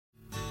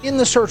In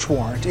the search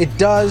warrant, it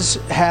does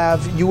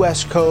have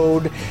U.S.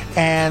 code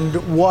and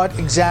what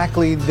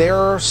exactly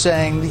they're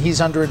saying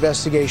he's under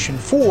investigation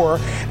for,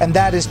 and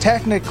that is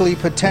technically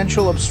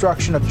potential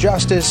obstruction of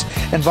justice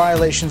and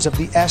violations of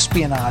the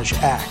Espionage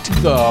Act.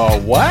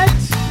 The what?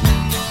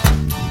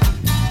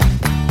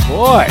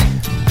 Boy.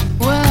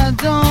 Well, I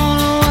don't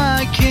know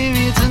why I came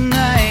here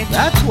tonight.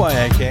 That's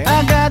why I came.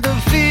 I got the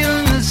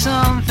feeling that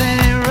something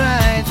ain't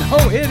right.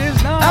 No, it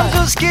is not. I'm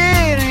so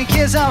scared in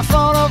case I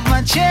fall off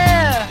my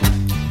chair.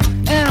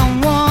 And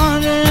I'm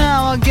wondering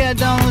how I'll get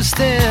down the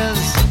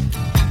stairs.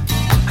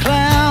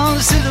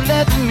 Clowns to the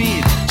left of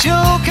me,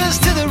 jokers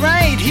to the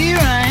right. Here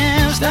I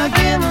am, stuck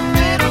in the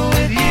middle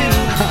with you.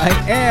 I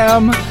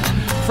am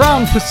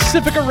from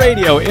Pacifica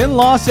Radio in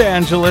Los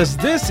Angeles.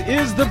 This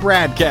is the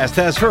BradCast,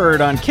 as heard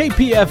on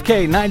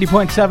KPFK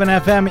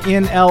 90.7 FM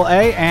in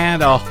LA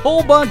and a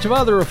whole bunch of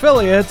other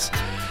affiliates,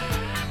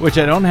 which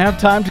I don't have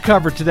time to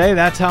cover today.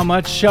 That's how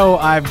much show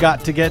I've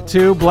got to get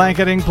to.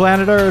 Blanketing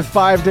planet Earth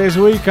 5 days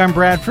a week. I'm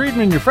Brad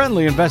Friedman, your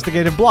friendly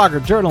investigative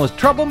blogger, journalist,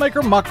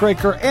 troublemaker,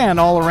 muckraker, and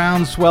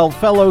all-around swell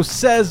fellow.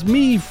 Says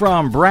me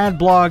from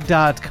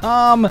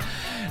bradblog.com.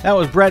 That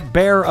was Brett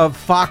Baer of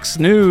Fox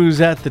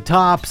News at the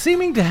top,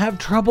 seeming to have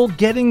trouble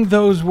getting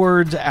those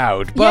words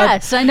out. But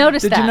yes, I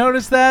noticed that. Did you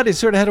notice that? He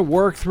sort of had to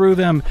work through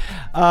them.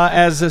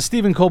 As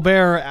Stephen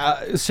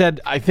Colbert said,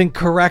 I think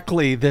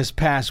correctly this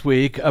past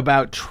week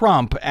about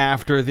Trump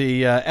after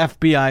the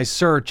FBI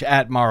search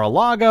at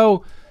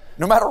Mar-a-Lago.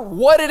 No matter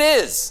what it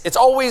is, it's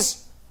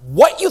always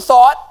what you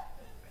thought,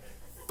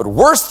 but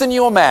worse than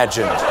you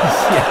imagined.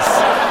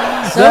 Yes.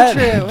 So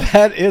true.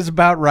 That is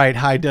about right.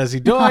 Hi,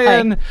 Desi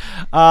Doyen.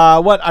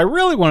 What I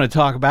really want to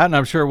talk about, and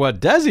I'm sure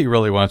what Desi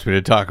really wants me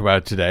to talk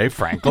about today,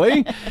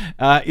 frankly,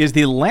 is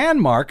the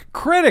landmark,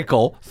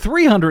 critical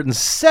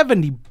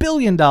 $370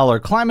 billion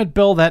climate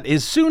bill that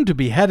is soon to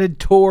be headed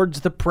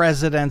towards the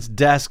president's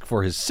desk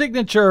for his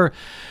signature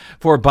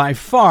for by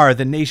far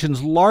the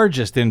nation's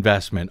largest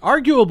investment,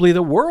 arguably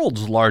the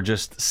world's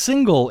largest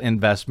single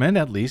investment,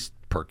 at least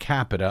per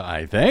capita,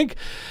 I think,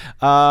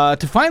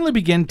 to finally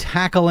begin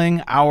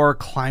tackling our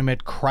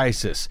climate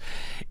crisis.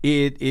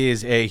 It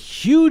is a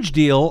huge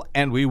deal,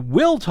 and we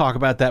will talk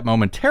about that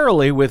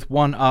momentarily with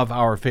one of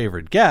our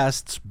favorite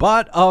guests,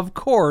 but of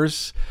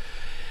course,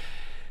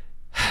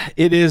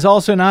 it is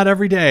also not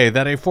every day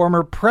that a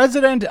former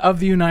president of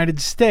the United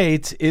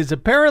States is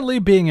apparently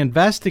being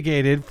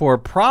investigated for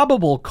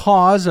probable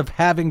cause of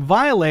having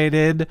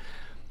violated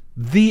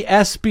the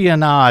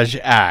Espionage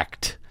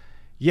Act.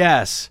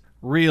 Yes,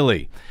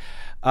 really.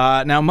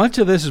 Now, much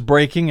of this is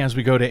breaking as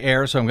we go to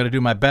air, so I'm going to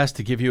do my best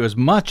to give you as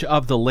much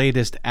of the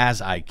latest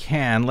as I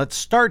can. Let's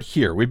start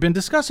here. We've been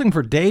discussing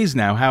for days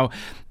now how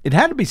it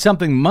had to be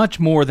something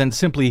much more than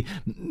simply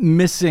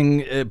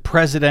missing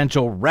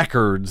presidential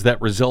records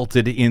that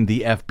resulted in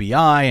the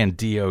FBI and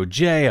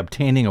DOJ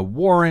obtaining a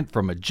warrant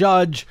from a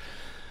judge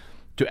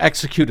to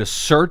execute a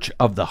search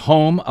of the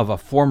home of a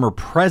former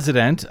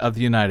president of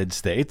the United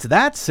States.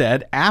 That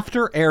said,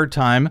 after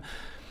airtime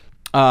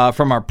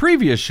from our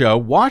previous show,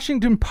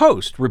 Washington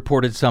Post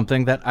reported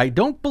something that I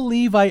don't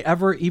believe I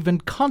ever even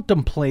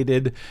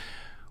contemplated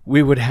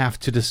we would have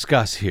to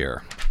discuss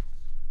here.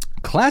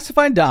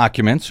 Classified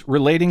documents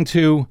relating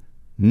to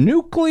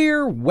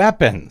nuclear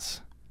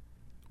weapons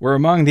were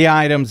among the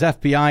items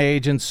FBI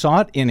agents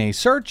sought in a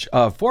search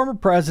of former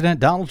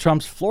President Donald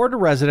Trump's Florida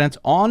residence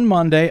on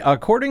Monday,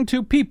 according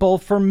to people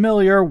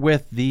familiar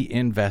with the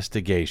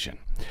investigation.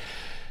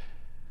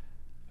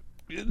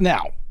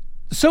 Now,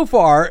 so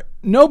far,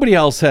 nobody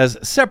else has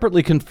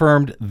separately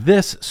confirmed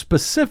this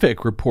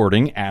specific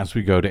reporting as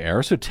we go to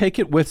air, so take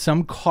it with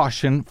some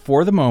caution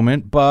for the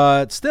moment.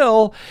 But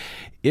still,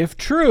 if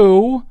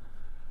true,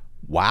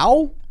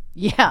 wow.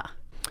 Yeah.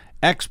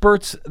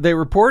 Experts, they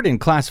report in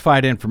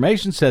classified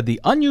information, said the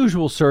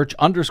unusual search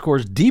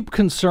underscores deep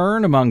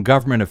concern among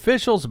government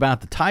officials about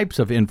the types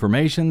of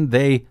information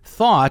they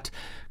thought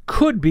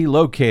could be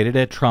located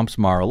at Trump's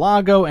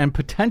Mar-a-Lago and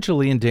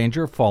potentially in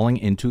danger of falling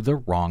into the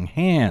wrong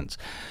hands.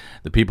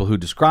 The people who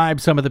described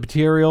some of the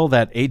material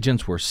that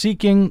agents were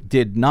seeking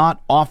did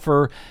not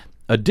offer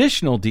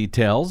additional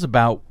details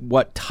about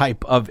what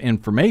type of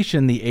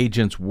information the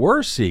agents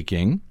were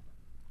seeking,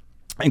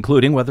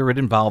 including whether it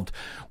involved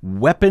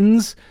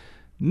weapons,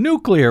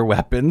 nuclear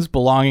weapons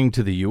belonging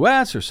to the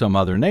U.S. or some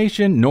other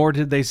nation, nor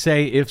did they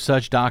say if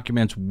such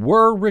documents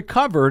were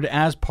recovered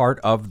as part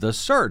of the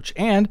search.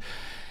 And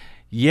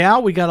yeah,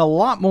 we got a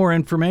lot more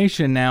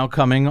information now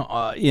coming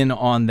in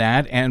on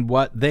that and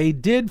what they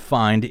did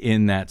find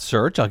in that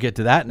search. I'll get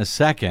to that in a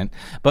second.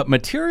 But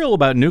material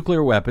about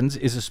nuclear weapons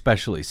is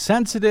especially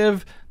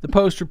sensitive, the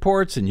Post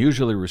reports, and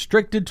usually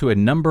restricted to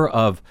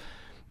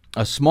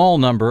a small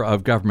number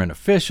of government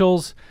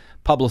officials.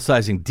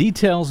 Publicizing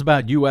details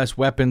about U.S.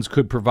 weapons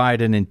could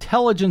provide an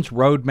intelligence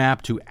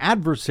roadmap to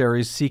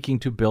adversaries seeking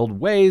to build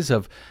ways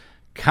of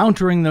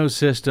countering those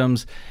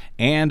systems,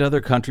 and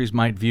other countries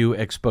might view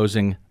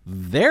exposing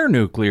their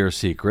nuclear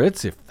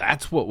secrets, if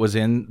that's what was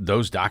in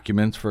those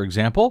documents, for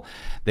example,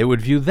 they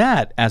would view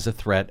that as a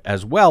threat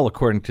as well,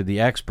 according to the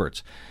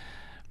experts.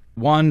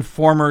 One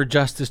former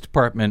Justice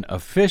Department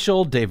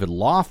official, David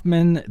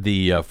Loffman,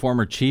 the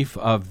former chief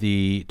of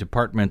the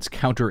department's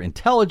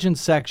counterintelligence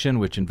section,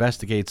 which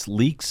investigates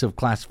leaks of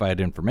classified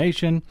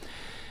information,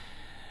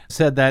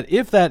 said that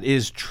if that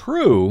is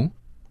true,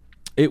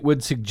 it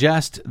would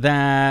suggest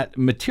that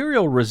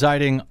material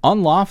residing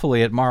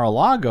unlawfully at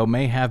Mar-a-Lago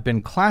may have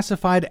been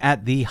classified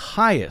at the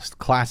highest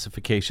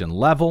classification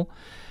level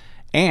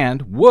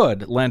and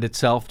would lend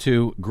itself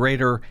to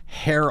greater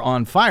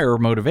hair-on-fire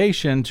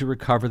motivation to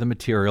recover the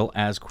material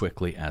as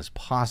quickly as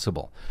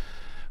possible.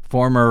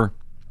 Former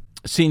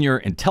senior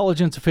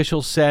intelligence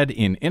officials said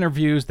in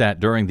interviews that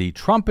during the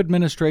Trump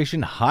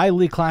administration,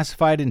 highly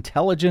classified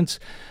intelligence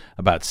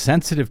about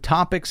sensitive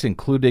topics,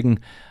 including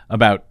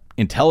about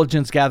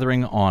intelligence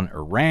gathering on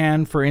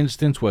Iran, for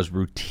instance, was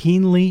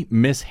routinely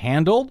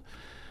mishandled.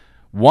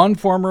 One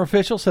former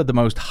official said the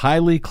most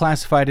highly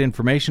classified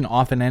information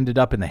often ended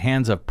up in the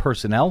hands of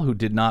personnel who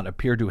did not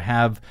appear to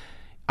have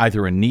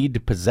either a need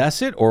to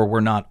possess it or were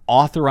not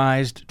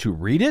authorized to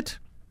read it.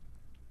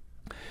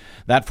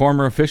 That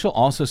former official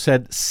also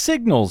said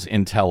signals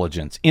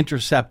intelligence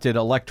intercepted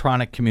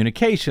electronic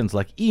communications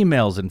like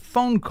emails and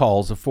phone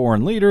calls of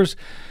foreign leaders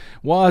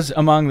was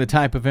among the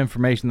type of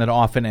information that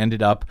often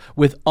ended up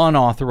with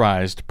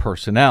unauthorized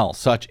personnel.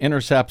 Such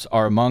intercepts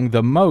are among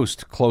the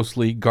most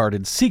closely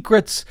guarded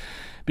secrets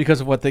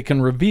because of what they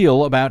can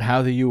reveal about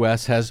how the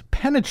U.S. has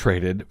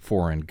penetrated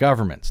foreign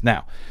governments.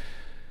 Now,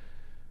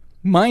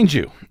 mind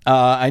you,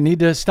 I need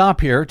to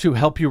stop here to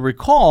help you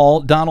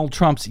recall Donald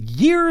Trump's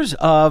years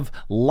of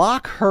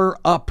lock her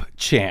up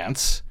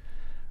chants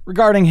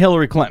regarding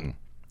Hillary Clinton.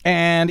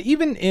 And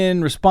even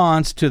in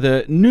response to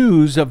the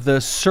news of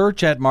the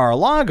search at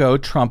Mar-a-Lago,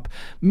 Trump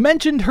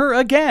mentioned her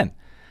again.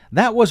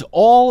 That was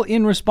all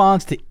in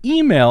response to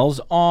emails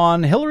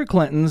on Hillary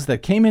Clinton's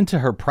that came into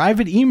her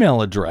private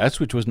email address,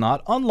 which was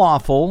not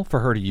unlawful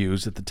for her to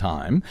use at the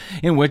time,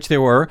 in which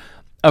there were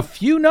a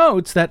few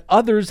notes that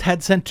others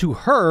had sent to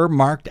her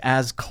marked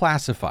as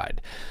classified.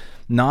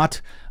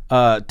 Not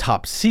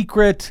top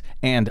secret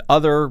and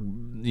other,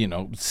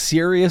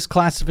 serious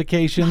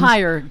classifications.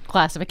 Higher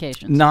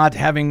classifications. Not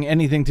having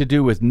anything to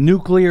do with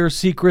nuclear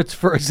secrets,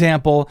 for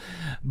example.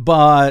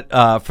 But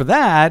for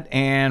that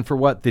and for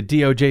what the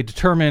DOJ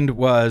determined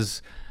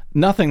was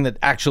nothing that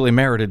actually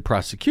merited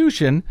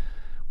prosecution,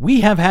 we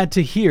have had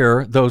to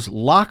hear those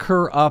lock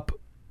her up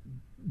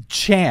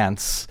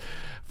chants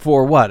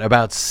for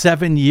about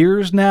 7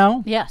 years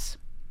now? Yes.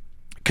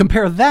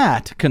 Compare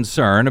that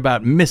concern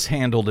about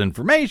mishandled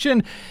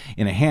information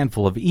in a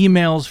handful of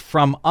emails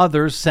from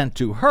others sent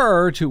to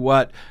her to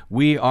what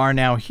we are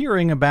now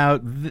hearing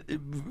about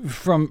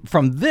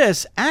from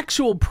this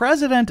actual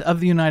president of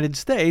the United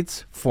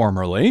States,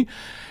 formerly,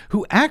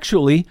 who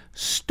actually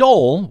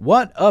stole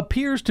what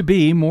appears to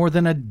be more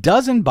than a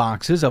dozen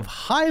boxes of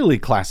highly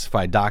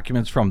classified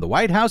documents from the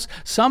White House,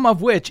 some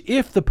of which,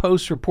 if the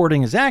Post's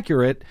reporting is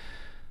accurate,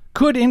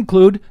 could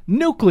include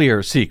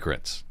nuclear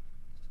secrets.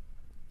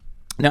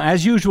 Now,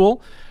 as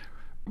usual,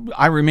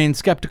 I remain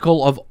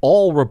skeptical of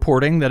all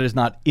reporting that is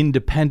not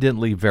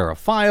independently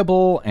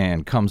verifiable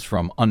and comes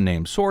from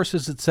unnamed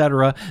sources,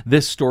 etc.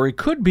 This story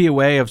could be a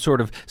way of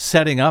sort of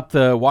setting up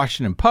the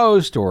Washington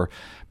Post or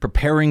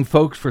preparing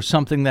folks for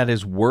something that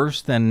is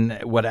worse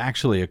than what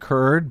actually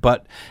occurred.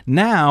 But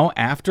now,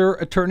 after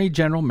Attorney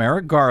General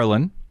Merrick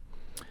Garland,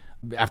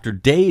 after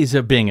days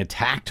of being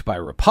attacked by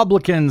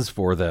Republicans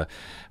for the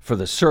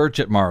search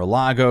at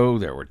Mar-a-Lago,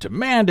 they were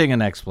demanding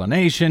an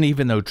explanation,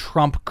 even though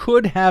Trump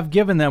could have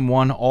given them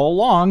one all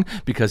along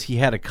because he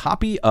had a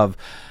copy of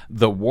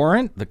the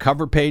warrant, the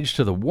cover page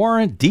to the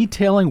warrant,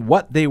 detailing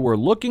what they were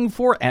looking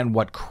for and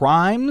what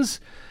crimes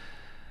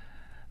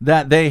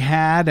that they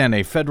had, and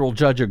a federal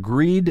judge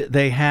agreed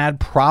they had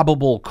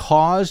probable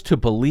cause to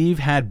believe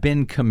had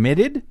been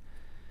committed.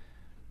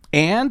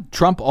 And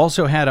Trump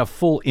also had a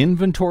full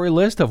inventory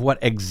list of what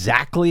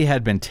exactly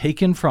had been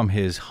taken from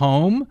his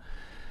home.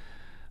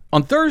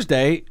 On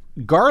Thursday,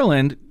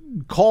 Garland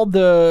called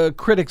the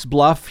critics'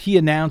 bluff. He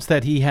announced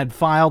that the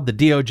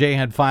DOJ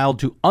had filed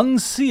to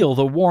unseal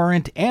the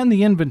warrant and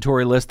the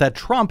inventory list that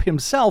Trump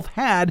himself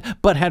had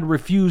but had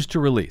refused to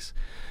release,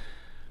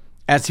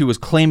 as he was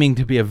claiming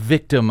to be a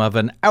victim of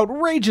an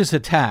outrageous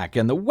attack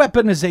and the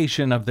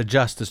weaponization of the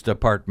Justice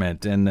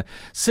Department and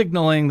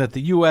signaling that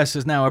the U.S.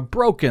 is now a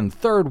broken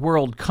third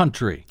world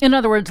country. In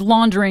other words,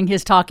 laundering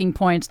his talking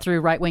points through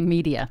right-wing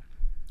media.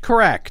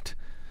 Correct.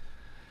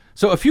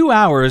 So a few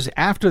hours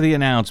after the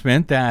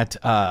announcement that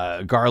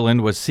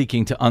Garland was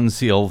seeking to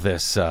unseal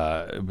this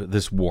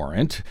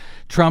warrant,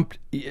 Trump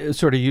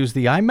sort of used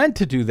the "I meant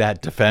to do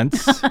that"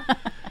 defense.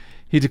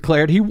 He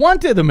declared he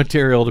wanted the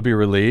material to be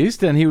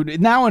released, and he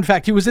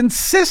was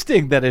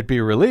insisting that it be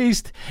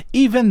released,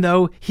 even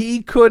though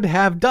he could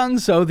have done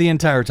so the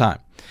entire time.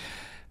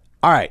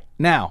 All right,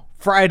 now,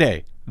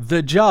 Friday,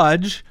 the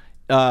judge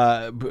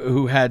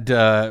who had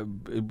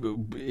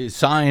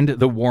signed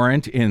the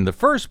warrant in the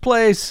first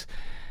place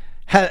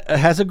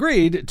has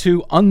agreed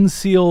to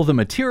unseal the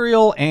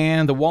material,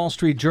 and the Wall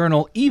Street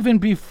Journal, even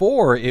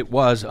before it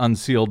was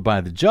unsealed by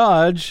the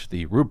judge,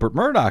 the Rupert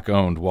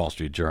Murdoch-owned Wall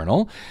Street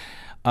Journal,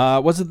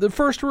 was the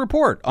first to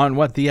report on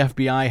what the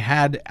FBI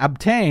had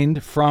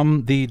obtained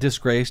from the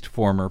disgraced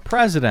former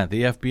president.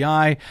 The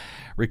FBI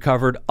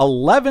recovered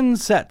 11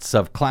 sets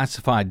of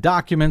classified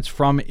documents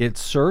from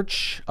its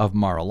search of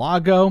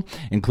Mar-a-Lago,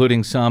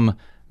 including some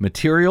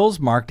materials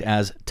marked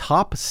as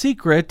top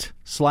secret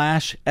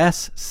 /SCI.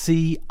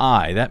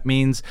 That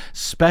means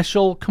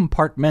special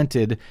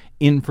compartmented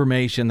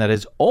information that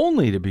is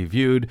only to be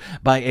viewed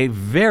by a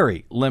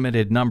very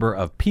limited number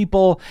of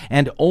people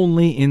and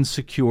only in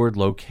secured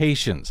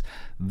locations.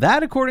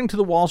 That, according to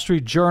the Wall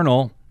Street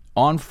Journal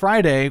on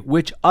Friday,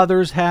 which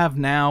others have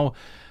now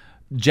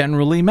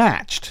generally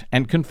matched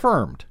and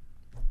confirmed.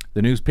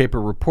 The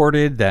newspaper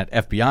reported that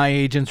FBI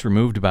agents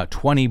removed about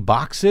 20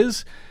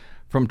 boxes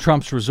from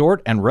Trump's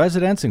resort and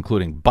residence,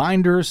 including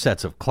binders,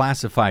 sets of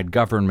classified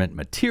government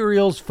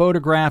materials,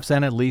 photographs,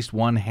 and at least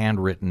one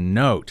handwritten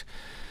note.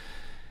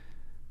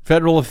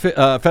 Federal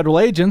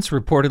agents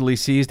reportedly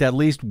seized at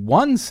least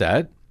one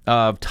set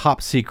of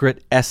top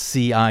secret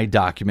SCI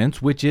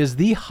documents, which is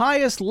the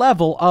highest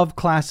level of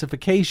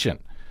classification.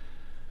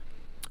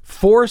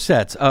 4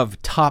 sets of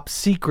top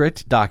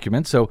secret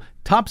documents, so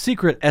top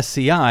secret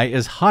SCI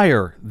is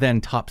higher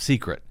than top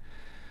secret.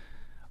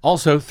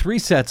 Also, 3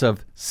 sets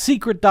of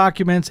secret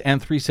documents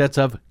and 3 sets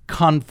of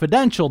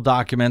confidential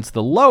documents,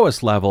 the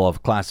lowest level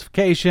of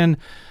classification.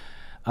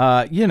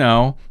 Like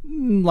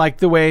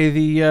the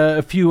way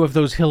a few of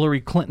those Hillary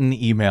Clinton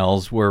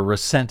emails were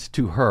sent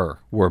to her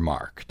were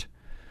marked.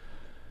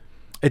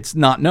 It's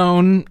not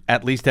known,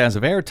 at least as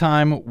of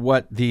airtime,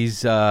 what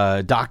these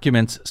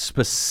documents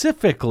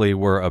specifically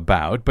were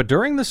about, but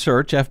during the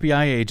search,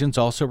 FBI agents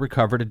also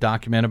recovered a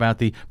document about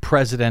the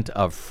president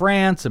of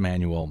France,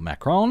 Emmanuel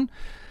Macron.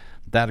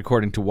 That,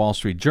 according to Wall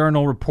Street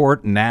Journal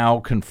report, now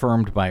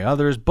confirmed by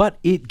others, but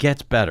it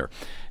gets better.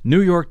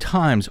 New York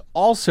Times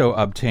also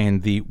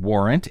obtained the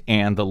warrant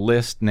and the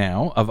list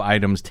now of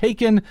items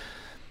taken.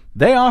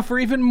 They offer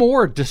even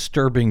more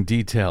disturbing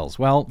details.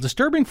 Well,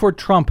 disturbing for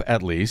Trump,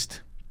 at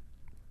least.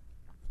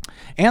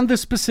 And the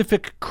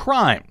specific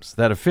crimes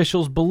that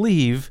officials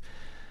believe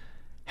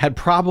had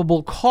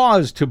probable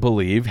cause to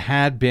believe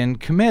had been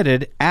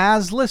committed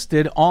as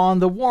listed on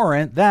the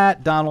warrant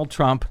that Donald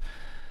Trump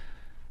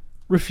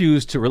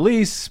refused to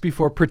release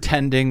before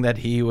pretending that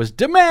he was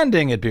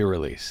demanding it be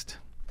released.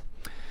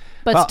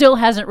 But still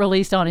hasn't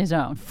released on his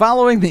own.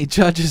 Following the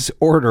judge's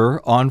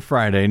order on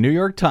Friday, New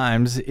York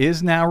Times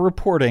is now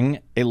reporting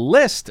a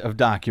list of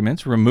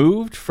documents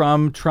removed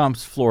from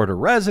Trump's Florida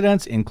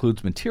residence,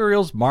 includes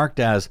materials marked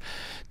as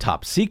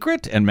top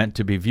secret and meant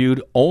to be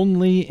viewed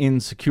only in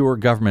secure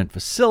government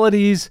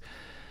facilities.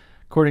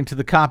 According to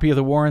the copy of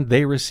the warrant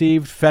they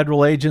received,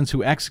 federal agents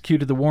who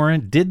executed the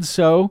warrant did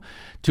so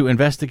to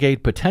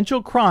investigate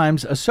potential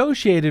crimes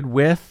associated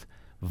with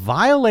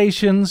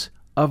violations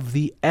of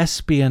the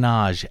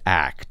Espionage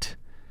Act,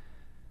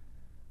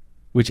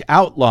 which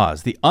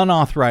outlaws the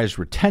unauthorized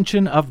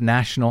retention of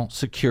national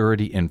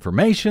security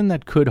information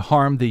that could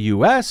harm the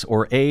U.S.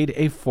 or aid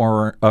a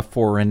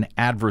foreign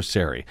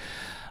adversary.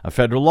 A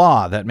federal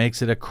law that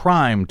makes it a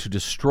crime to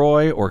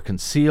destroy or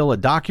conceal a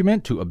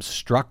document to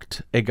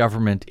obstruct a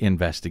government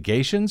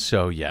investigation.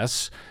 So,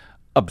 yes,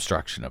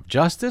 obstruction of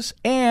justice,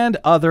 and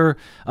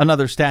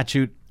another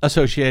statute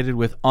associated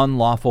with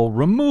unlawful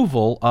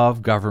removal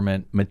of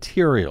government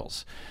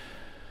materials.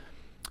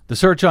 The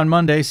search on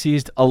Monday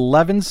seized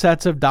 11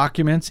 sets of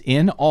documents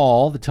in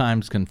all, the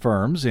Times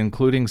confirms,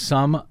 including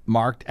some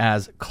marked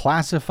as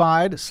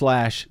classified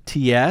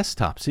 /TS,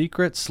 top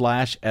secret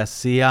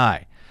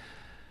 /SCI.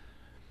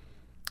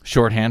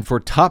 Shorthand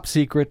for top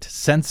secret,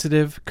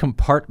 sensitive,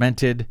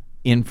 compartmented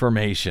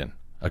information,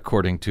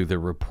 according to the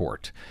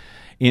report.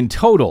 In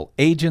total,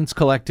 agents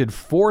collected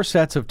 4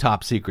 sets of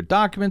top secret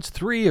documents,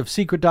 3 of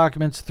secret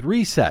documents,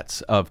 3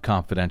 sets of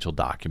confidential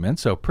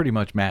documents, so pretty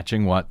much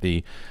matching what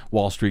the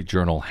Wall Street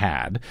Journal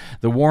had.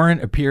 The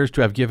warrant appears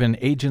to have given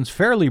agents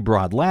fairly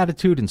broad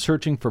latitude in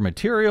searching for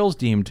materials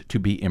deemed to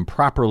be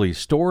improperly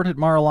stored at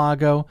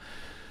Mar-a-Lago,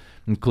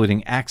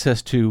 including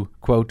access to,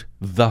 quote,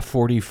 the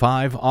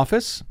 45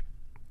 office,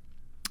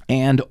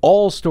 and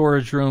all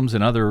storage rooms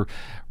and other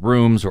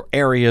rooms or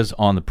areas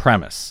on the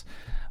premises.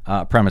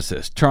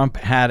 Trump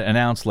had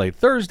announced late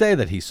Thursday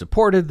that he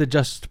supported the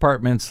Justice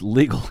Department's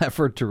legal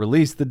effort to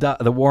release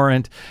the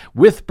warrant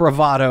with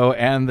bravado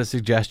and the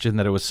suggestion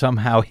that it was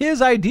somehow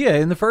his idea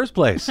in the first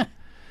place.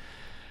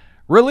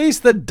 Release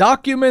the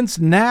documents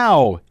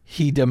now,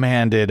 he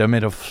demanded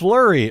amid a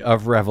flurry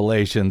of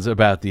revelations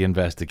about the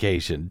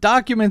investigation.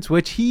 Documents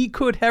which he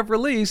could have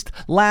released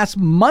last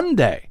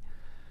Monday.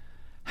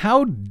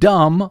 How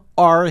dumb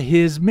are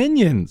his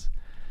minions?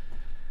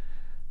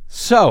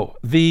 So,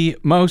 the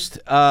most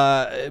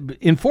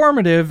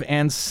informative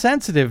and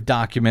sensitive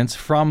documents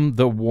from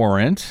the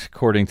warrant,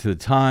 according to the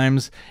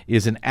Times,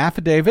 is an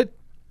affidavit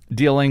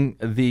detailing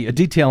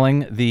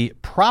the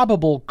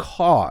probable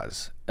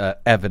cause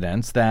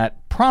evidence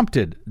that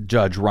prompted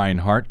Judge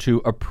Reinhardt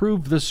to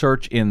approve the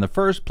search in the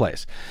first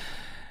place.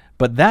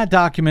 But that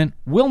document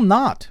will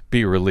not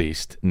be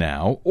released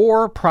now,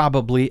 or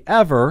probably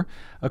ever,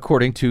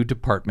 according to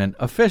department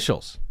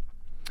officials.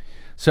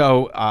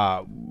 So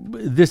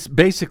this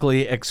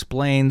basically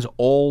explains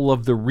all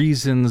of the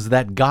reasons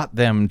that got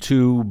them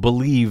to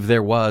believe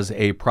there was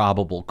a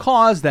probable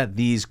cause, that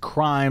these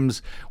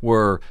crimes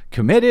were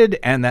committed,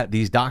 and that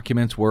these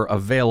documents were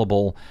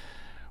available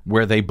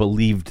where they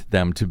believed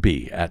them to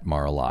be at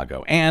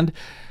Mar-a-Lago. And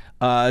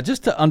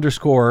just to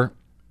underscore,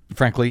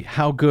 frankly,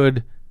 how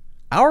good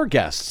our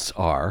guests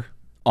are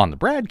on the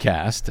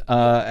BradCast,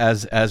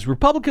 as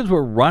Republicans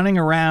were running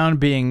around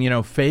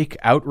being, fake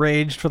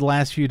outraged for the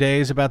last few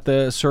days about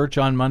the search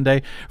on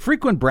Monday,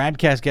 frequent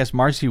BradCast guest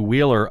Marcy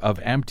Wheeler of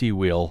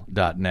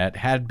EmptyWheel.net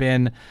had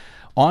been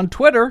on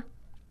Twitter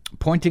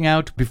pointing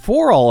out,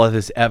 before all of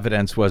this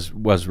evidence was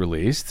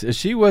released,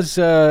 she was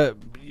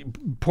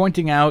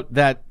pointing out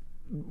that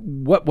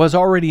what was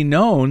already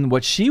known,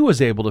 what she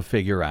was able to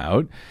figure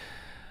out,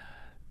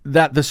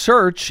 that the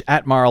search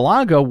at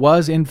Mar-a-Lago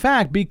was, in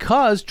fact,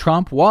 because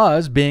Trump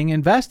was being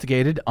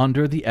investigated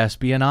under the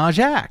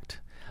Espionage Act,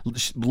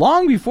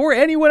 long before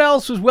anyone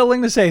else was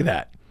willing to say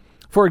that.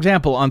 For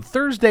example, on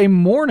Thursday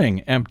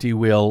morning, Empty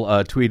Wheel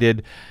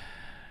tweeted,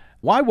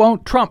 "Why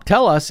won't Trump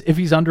tell us if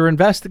he's under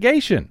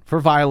investigation for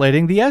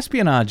violating the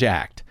Espionage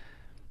Act?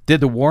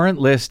 Did the warrant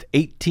list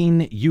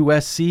 18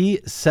 U.S.C.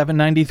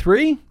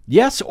 793?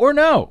 Yes or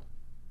no?"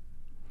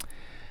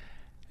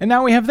 And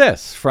now we have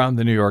this from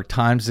the New York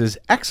Times'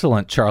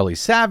 excellent Charlie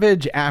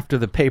Savage after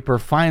the paper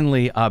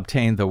finally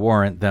obtained the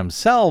warrant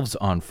themselves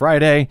on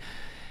Friday.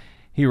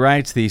 He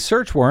writes, "The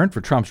search warrant for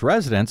Trump's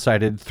residence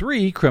cited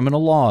 3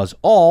 criminal laws,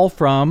 all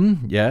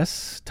from,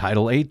 yes,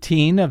 Title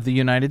 18 of the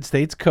United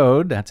States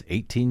Code, that's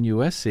 18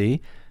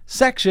 U.S.C.,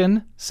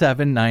 Section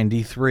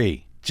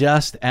 793,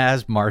 just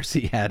as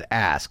Marcy had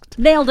asked.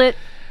 Nailed it.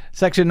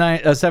 Section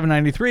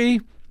 793,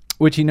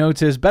 which he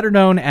notes is better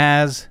known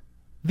as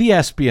the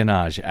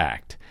Espionage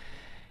Act.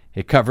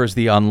 It covers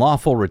the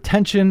unlawful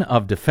retention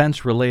of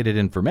defense-related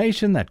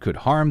information that could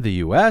harm the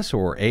U.S.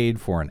 or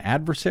aid foreign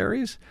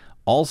adversaries.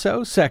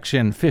 Also,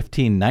 Section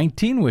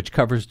 1519, which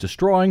covers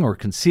destroying or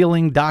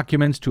concealing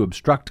documents to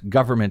obstruct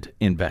government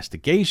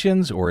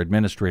investigations or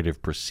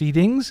administrative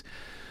proceedings.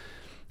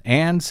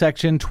 And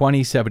Section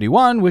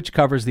 2071, which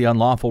covers the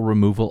unlawful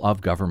removal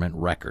of government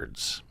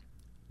records.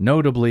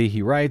 Notably,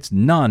 he writes,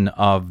 none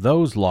of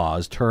those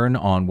laws turn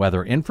on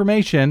whether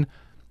information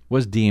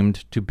was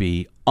deemed to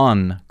be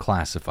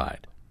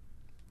unclassified.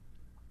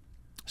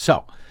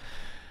 So,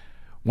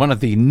 one of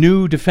the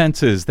new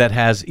defenses that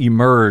has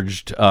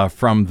emerged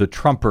from the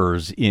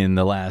Trumpers in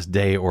the last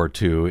day or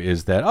two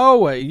is that,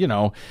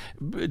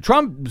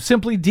 Trump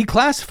simply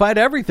declassified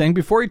everything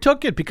before he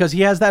took it because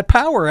he has that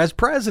power as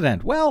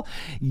president. Well,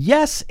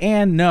 yes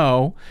and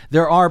no.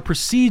 There are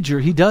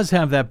procedures. He does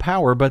have that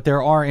power, but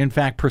there are, in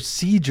fact,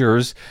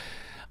 procedures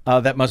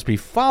that must be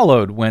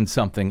followed when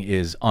something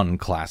is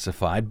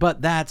unclassified.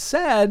 But that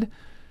said,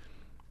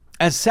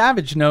 as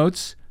Savage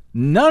notes,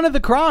 none of the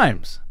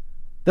crimes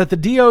that the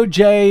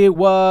DOJ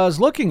was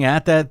looking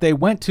at, that they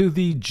went to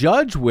the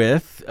judge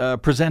with,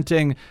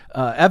 presenting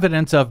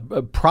evidence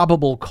of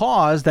probable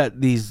cause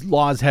that these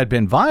laws had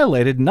been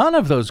violated, none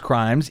of those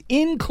crimes,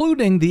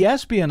 including the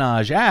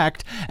Espionage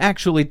Act,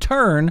 actually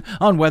turn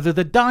on whether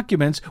the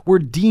documents were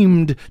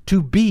deemed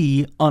to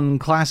be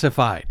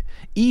unclassified.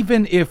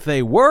 Even if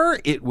they were,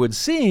 it would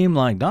seem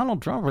like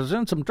Donald Trump was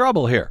in some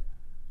trouble here.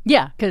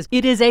 Yeah, because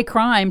it is a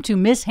crime to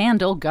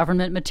mishandle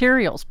government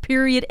materials.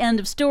 Period. End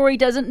of story.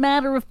 Doesn't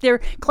matter if they're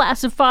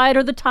classified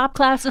or the top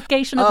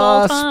classification of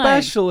all time.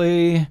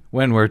 Especially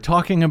when we're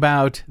talking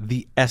about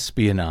the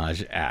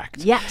Espionage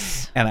Act.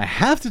 Yes. And I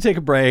have to take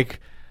a break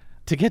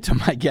to get to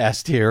my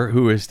guest here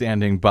who is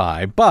standing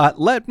by. But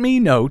let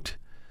me note,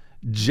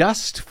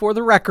 just for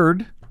the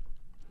record,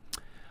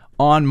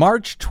 on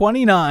March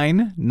 29,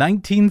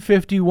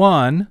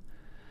 1951,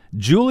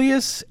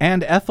 Julius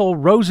and Ethel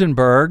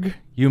Rosenberg,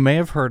 you may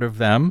have heard of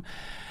them,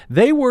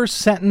 they were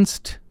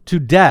sentenced to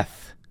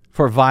death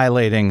for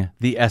violating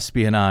the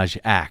Espionage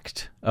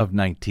Act of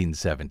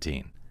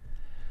 1917.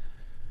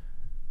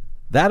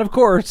 That, of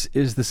course,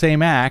 is the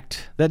same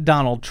act that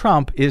Donald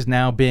Trump is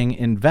now being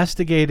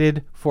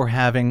investigated for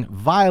having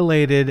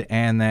violated,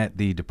 and that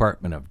the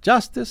Department of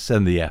Justice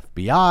and the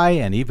FBI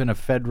and even a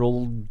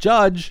federal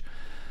judge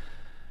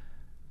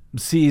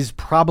sees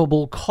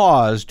probable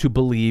cause to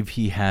believe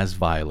he has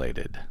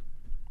violated.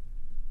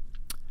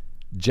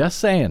 Just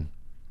saying.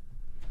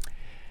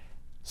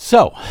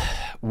 So,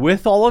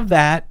 with all of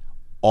that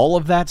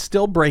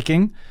still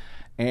breaking,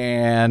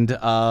 and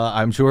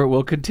I'm sure it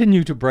will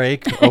continue to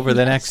break over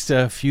the next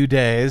few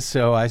days,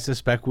 so I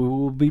suspect we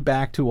will be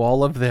back to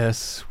all of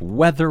this,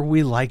 whether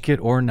we like it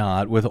or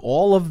not. With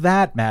all of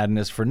that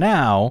madness for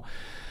now,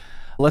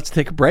 let's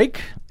take a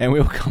break, and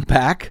we'll come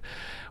back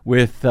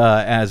with,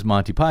 as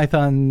Monty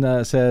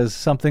Python says,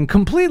 something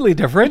completely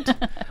different,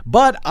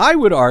 but I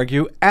would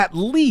argue at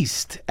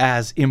least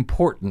as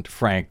important,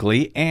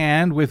 frankly,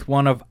 and with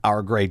one of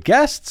our great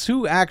guests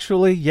who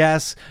actually,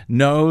 yes,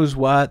 knows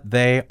what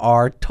they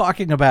are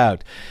talking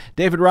about.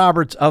 David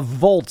Roberts of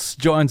Volts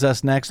joins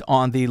us next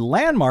on the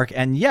landmark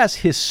and, yes,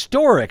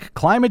 historic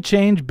climate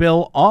change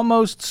bill,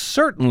 almost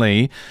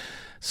certainly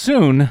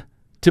soon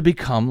to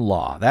become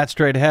law. That's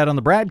straight ahead on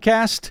the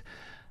BradCast.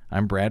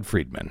 I'm Brad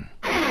Friedman.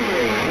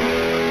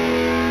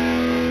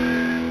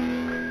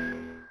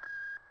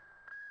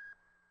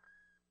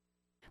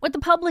 What the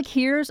public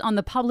hears on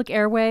the public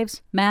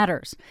airwaves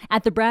matters.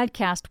 At the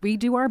BradCast, we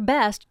do our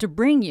best to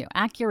bring you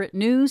accurate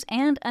news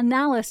and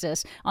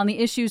analysis on the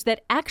issues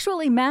that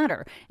actually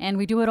matter, and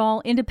we do it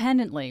all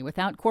independently,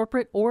 without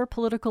corporate or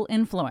political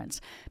influence.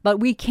 But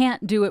we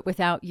can't do it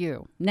without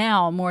you,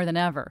 now more than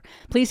ever.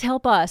 Please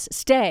help us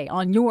stay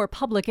on your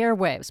public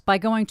airwaves by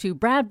going to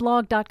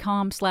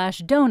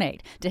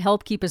bradblog.com/donate to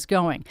help keep us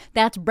going.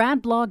 That's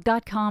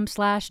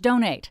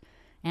bradblog.com/donate.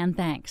 And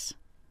thanks.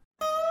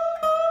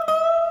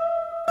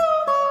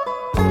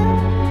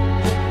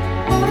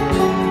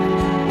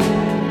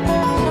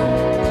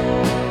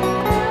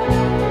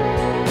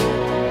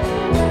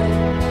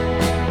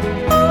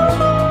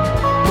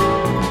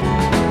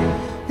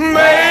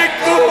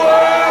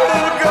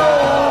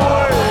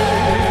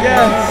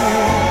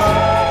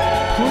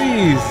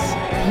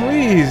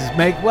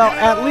 Make, well,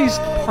 at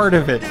least part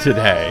of it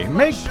today.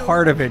 Make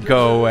part of it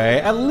go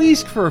away, at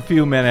least for a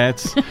few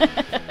minutes.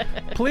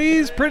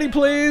 Please, pretty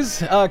please,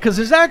 because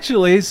there's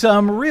actually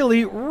some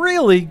really,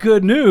 really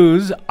good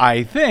news,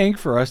 I think,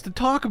 for us to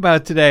talk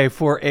about today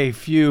for a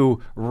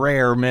few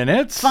rare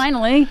minutes.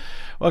 Finally.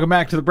 Welcome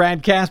back to the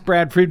BradCast.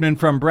 Brad Friedman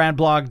from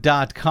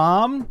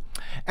bradblog.com.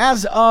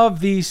 As of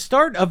the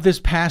start of this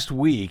past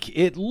week,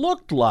 it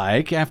looked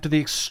like, after the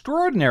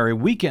extraordinary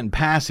weekend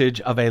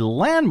passage of a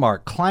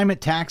landmark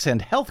climate tax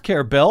and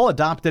healthcare bill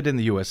adopted in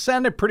the U.S.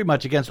 Senate, pretty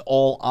much against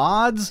all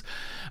odds,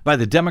 by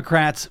the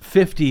Democrats'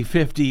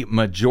 50-50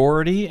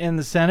 majority in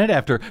the Senate,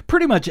 after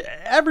pretty much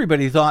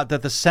everybody thought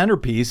that the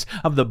centerpiece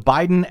of the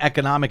Biden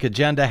economic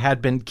agenda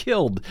had been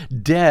killed,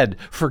 dead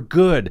for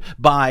good,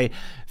 by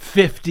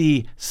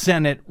 50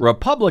 Senate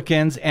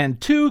Republicans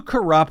and 2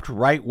 corrupt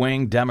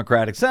right-wing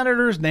Democratic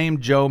senators named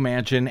Joe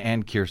Manchin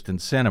and Kyrsten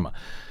Sinema.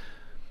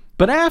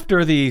 But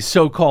after the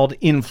so-called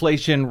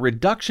Inflation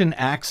Reduction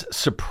Act's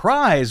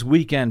surprise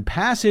weekend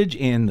passage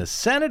in the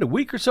Senate a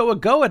week or so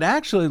ago, it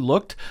actually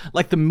looked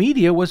like the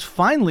media was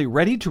finally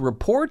ready to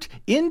report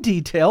in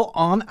detail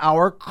on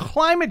our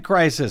climate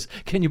crisis.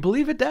 Can you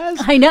believe it, Des?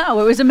 I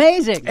know. It was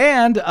amazing.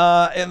 And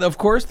of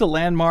course, the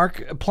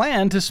landmark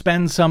plan to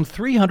spend some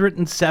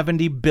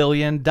 $370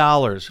 billion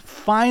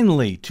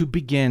finally to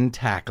begin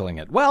tackling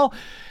it. Well,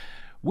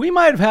 we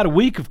might have had a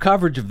week of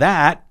coverage of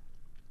that,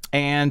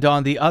 and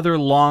on the other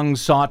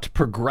long-sought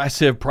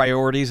progressive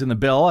priorities in the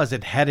bill as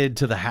it headed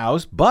to the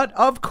House. But,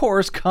 of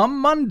course, come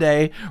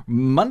Monday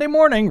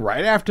morning,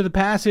 right after the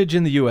passage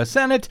in the U.S.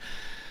 Senate,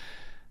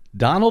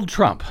 Donald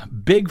Trump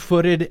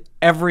big-footed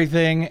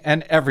everything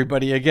and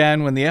everybody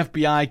again when the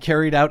FBI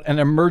carried out an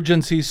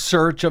emergency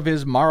search of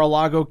his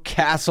Mar-a-Lago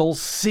castle,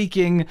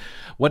 seeking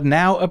what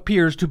now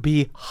appears to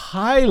be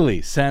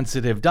highly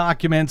sensitive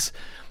documents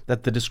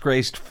that the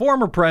disgraced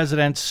former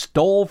president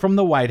stole from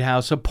the White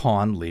House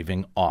upon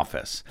leaving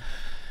office.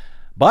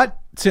 But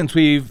since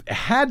we've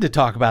had to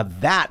talk about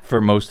that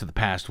for most of the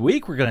past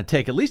week, we're going to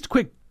take at least a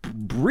quick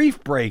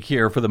brief break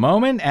here for the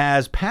moment,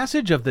 as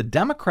passage of the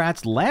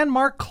Democrats'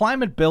 landmark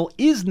climate bill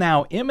is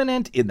now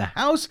imminent in the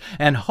House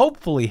and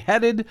hopefully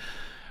headed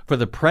for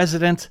the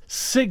president's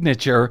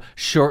signature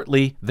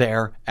shortly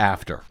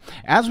thereafter.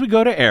 As we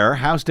go to air,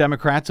 House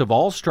Democrats of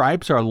all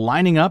stripes are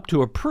lining up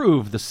to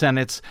approve the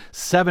Senate's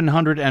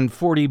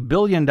 $740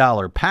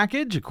 billion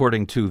package,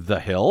 according to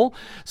The Hill,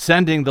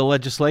 sending the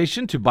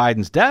legislation to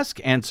Biden's desk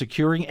and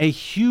securing a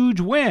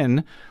huge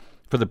win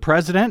for the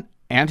president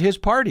and his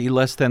party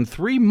less than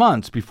 3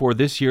 months before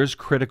this year's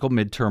critical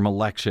midterm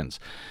elections.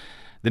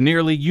 The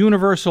nearly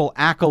universal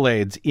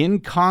accolades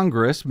in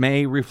Congress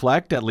may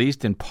reflect, at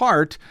least in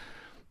part,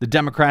 the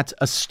Democrats'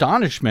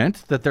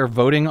 astonishment that they're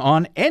voting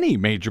on any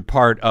major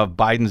part of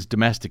Biden's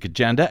domestic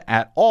agenda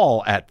at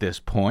all at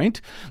this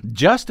point.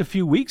 Just a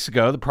few weeks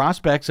ago, the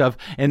prospects of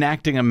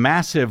enacting a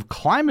massive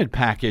climate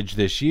package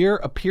this year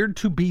appeared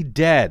to be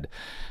dead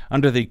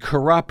under the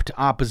corrupt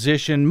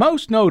opposition,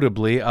 most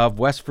notably of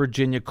West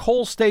Virginia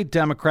coal state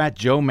Democrat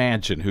Joe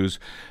Manchin, whose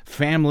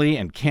family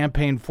and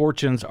campaign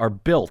fortunes are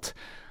built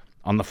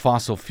on the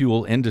fossil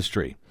fuel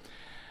industry.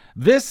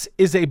 This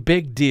is a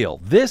big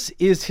deal. This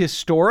is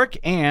historic,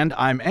 and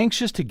I'm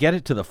anxious to get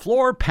it to the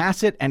floor,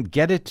 pass it, and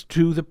get it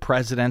to the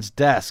president's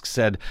desk,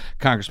 said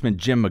Congressman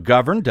Jim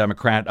McGovern,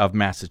 Democrat of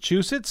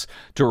Massachusetts,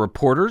 to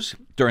reporters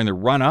during the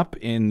run-up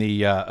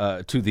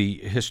to the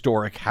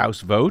historic House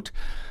vote.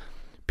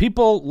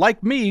 People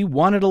like me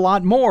wanted a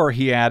lot more,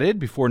 he added,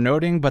 before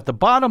noting, but the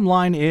bottom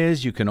line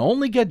is you can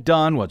only get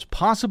done what's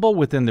possible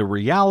within the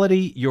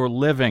reality you're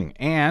living.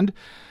 And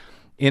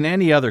In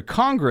any other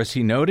Congress,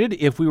 he noted,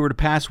 if we were to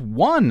pass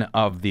one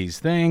of these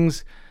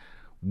things,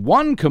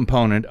 one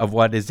component of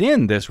what is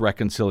in this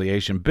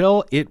reconciliation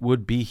bill, it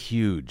would be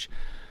huge.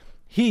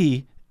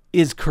 He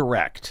is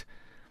correct.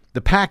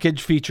 The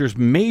package features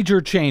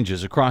major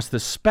changes across the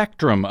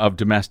spectrum of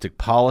domestic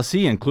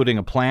policy, including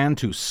a plan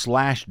to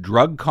slash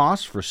drug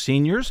costs for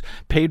seniors,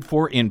 paid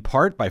for in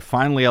part by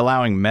finally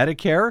allowing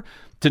Medicare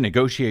to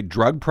negotiate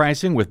drug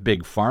pricing with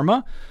Big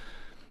Pharma,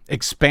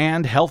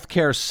 expand health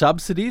care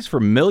subsidies for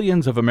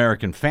millions of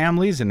American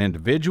families and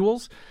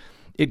individuals.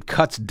 It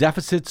cuts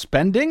deficit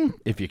spending,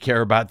 if you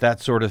care about that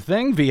sort of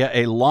thing, via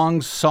a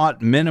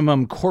long-sought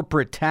minimum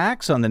corporate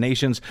tax on the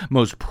nation's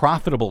most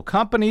profitable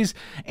companies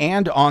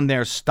and on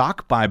their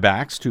stock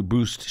buybacks to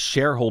boost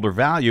shareholder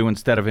value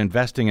instead of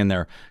investing in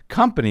their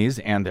companies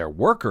and their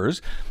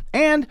workers.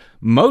 And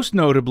most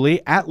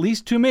notably, at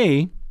least to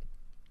me,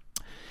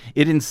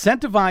 it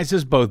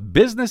incentivizes both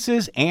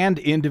businesses and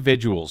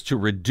individuals to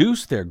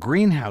reduce their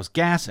greenhouse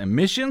gas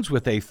emissions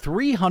with a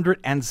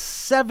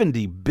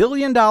 $370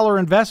 billion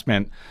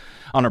investment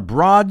on a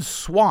broad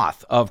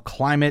swath of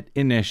climate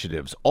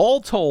initiatives.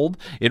 All told,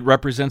 it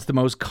represents the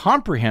most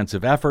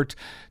comprehensive effort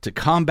to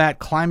combat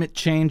climate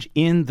change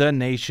in the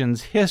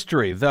nation's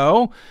history.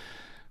 Though,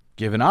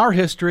 given our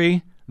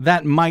history,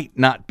 that might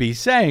not be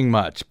saying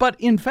much. But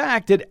in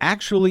fact, it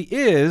actually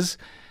is.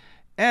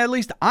 At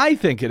least I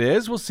think it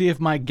is. We'll see if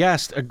my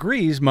guest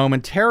agrees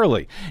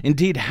momentarily.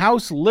 Indeed,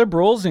 House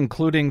liberals,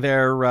 including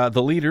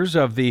the leaders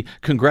of the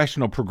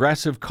Congressional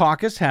Progressive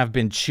Caucus, have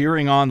been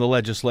cheering on the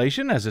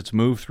legislation as it's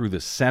moved through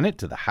the Senate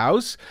to the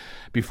House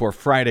before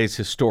Friday's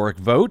historic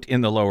vote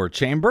in the lower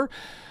chamber.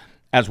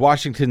 As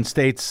Washington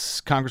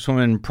State's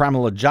Congresswoman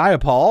Pramila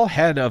Jayapal,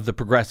 head of the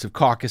Progressive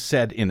Caucus,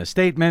 said in a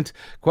statement,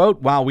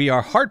 quote, "While we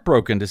are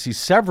heartbroken to see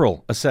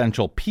several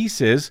essential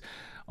pieces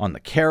on the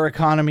care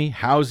economy,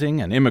 housing,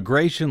 and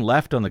immigration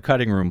left on the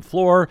cutting room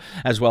floor,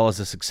 as well as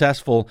a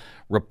successful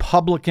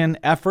Republican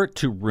effort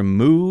to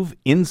remove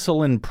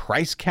insulin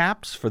price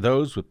caps for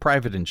those with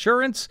private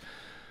insurance,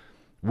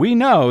 we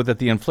know that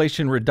the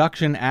Inflation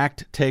Reduction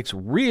Act takes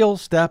real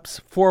steps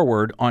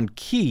forward on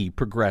key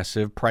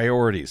progressive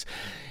priorities."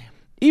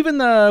 Even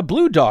the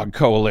Blue Dog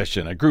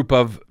Coalition, a group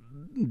of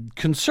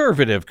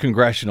conservative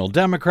congressional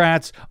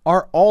Democrats,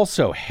 are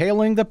also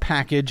hailing the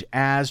package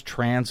as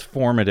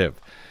transformative.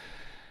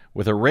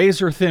 With a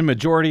razor-thin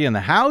majority in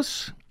the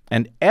House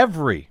and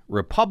every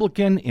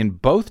Republican in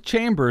both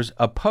chambers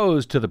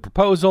opposed to the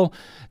proposal,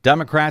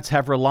 Democrats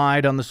have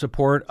relied on the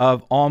support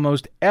of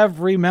almost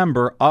every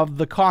member of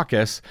the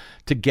caucus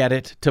to get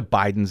it to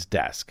Biden's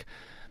desk.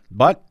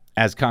 But,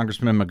 as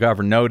Congressman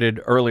McGovern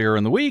noted earlier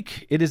in the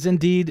week, it is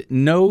indeed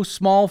no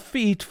small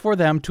feat for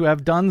them to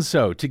have done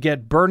so, to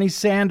get Bernie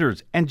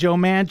Sanders and Joe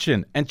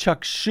Manchin and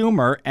Chuck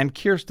Schumer and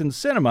Kyrsten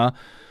Sinema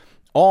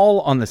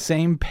all on the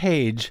same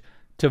page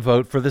to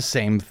vote for the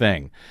same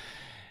thing.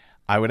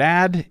 I would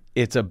add,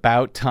 it's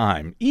about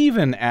time,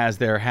 even as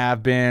there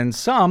have been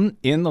some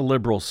in the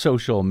liberal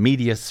social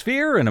media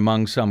sphere and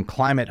among some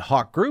climate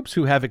hawk groups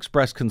who have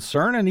expressed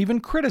concern and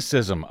even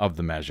criticism of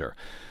the measure.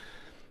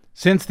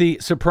 Since the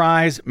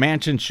surprise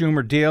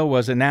Manchin-Schumer deal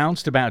was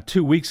announced about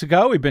 2 weeks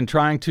ago, we've been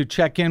trying to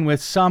check in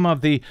with some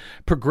of the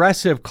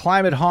progressive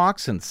climate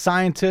hawks and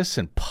scientists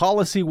and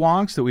policy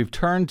wonks that we've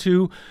turned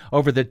to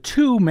over the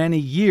too many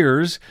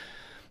years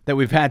that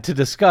we've had to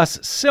discuss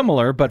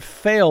similar but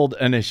failed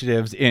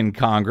initiatives in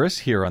Congress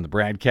here on the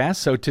BradCast.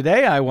 So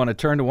today I want to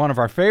turn to one of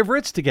our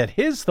favorites to get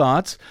his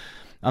thoughts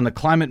on the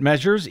climate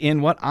measures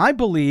in what I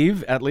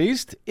believe, at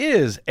least,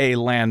 is a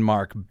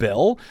landmark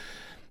bill.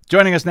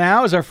 Joining us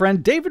now is our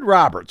friend David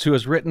Roberts, who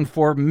has written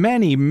for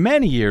many,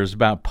 many years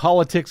about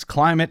politics,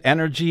 climate,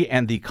 energy,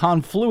 and the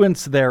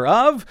confluence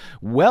thereof,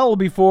 well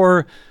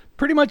before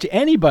pretty much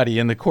anybody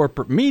in the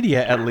corporate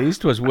media, at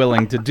least, was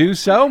willing to do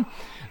so.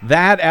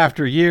 That,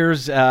 after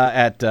years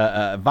at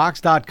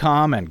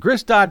Vox.com and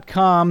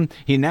Grist.com,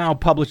 he now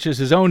publishes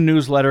his own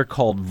newsletter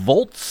called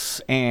Volts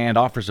and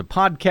offers a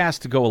podcast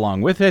to go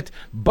along with it,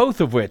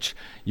 both of which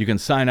you can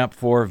sign up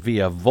for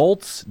via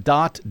volts.wtf.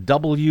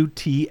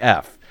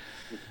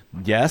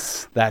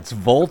 Yes, that's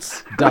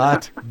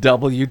volts.wtf.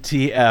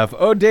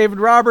 Oh, David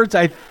Roberts,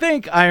 I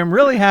think I am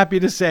really happy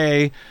to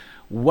say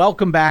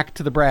welcome back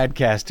to the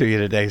BradCast to you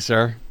today,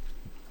 sir.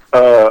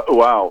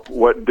 Wow,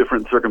 what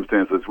different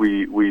circumstances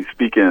we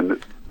speak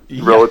in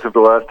relative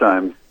to last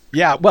time.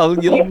 Yeah, well,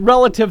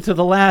 relative to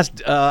the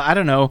last,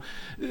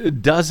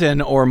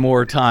 dozen or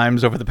more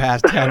times over the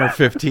past 10 or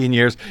 15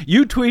 years.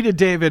 You tweeted,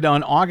 David,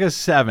 on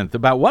August 7th,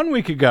 about 1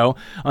 week ago,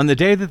 on the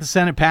day that the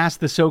Senate passed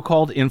the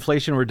so-called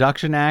Inflation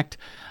Reduction Act,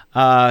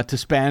 to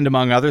spend,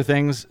 among other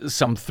things,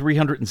 some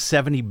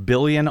 $370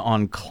 billion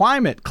on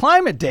climate.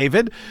 Climate,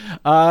 David.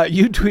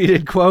 You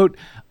tweeted, quote,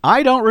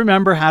 "I don't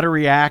remember how to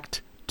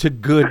react to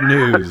good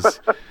news."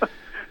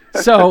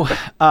 So,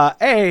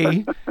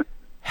 A,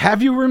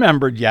 have you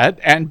remembered yet?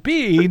 And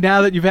B,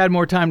 now that you've had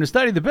more time to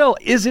study the bill,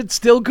 is it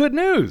still good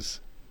news?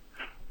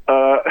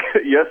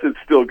 Yes, it's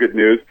still good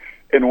news.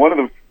 And one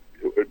of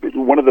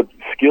the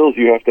skills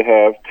you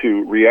have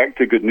to react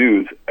to good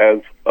news as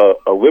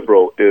a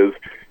liberal is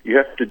you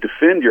have to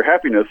defend your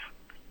happiness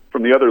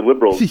from the other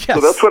liberals. Yes.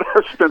 So that's what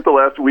I've spent the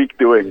last week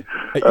doing.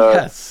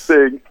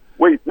 Saying,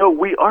 wait, no,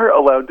 we are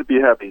allowed to be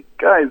happy.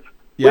 Guys,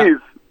 please.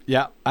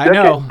 Yeah, I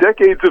know.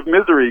 Decades of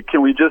misery.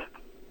 Can we just,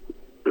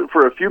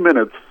 for a few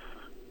minutes,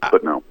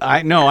 but no.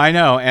 I know.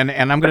 And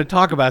I'm going to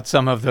talk about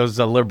some of those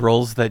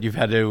liberals that you've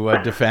had to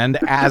defend,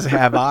 as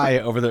have I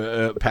over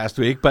the past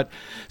week. But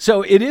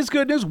so it is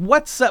good news.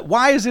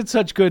 Why is it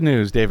such good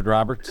news, David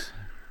Roberts?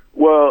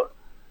 Well,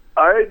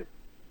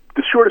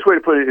 the shortest way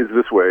to put it is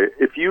this way.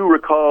 If you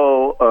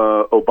recall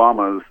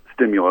Obama's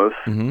stimulus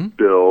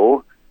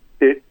bill,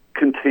 it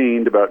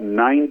contained about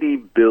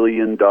 $90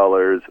 billion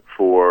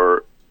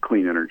for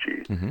clean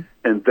energy.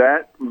 And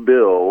that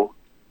bill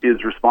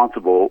is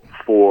responsible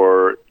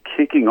for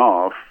kicking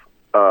off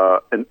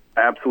an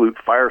absolute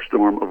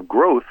firestorm of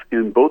growth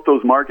in both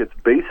those markets,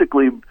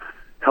 basically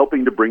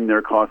helping to bring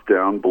their costs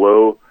down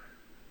below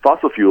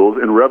fossil fuels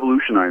and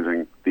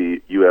revolutionizing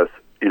the U.S.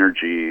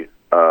 energy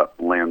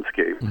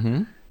landscape.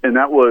 And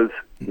that was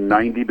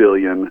 $90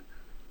 billion,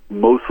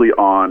 mostly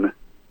on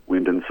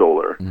wind and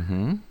solar.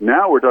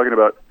 Now we're talking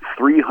about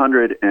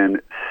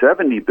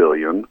 $370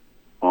 billion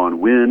on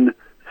wind,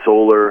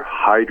 solar,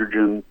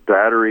 hydrogen,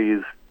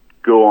 batteries,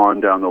 go on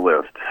down the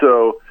list.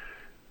 So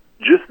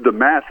just the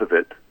math of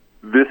it,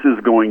 this is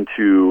going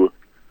to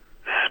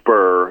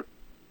spur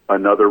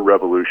another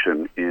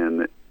revolution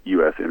in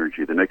U.S.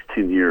 energy. The next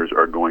 10 years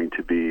are going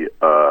to be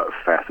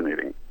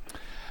fascinating.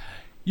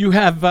 You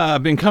have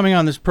been coming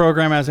on this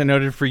program, as I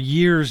noted, for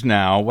years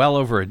now, well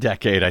over a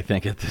decade, I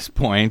think, at this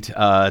point,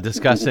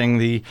 discussing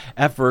the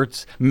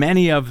efforts,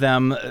 many of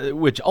them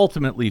which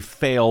ultimately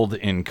failed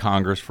in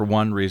Congress for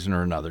one reason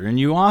or another. And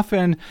you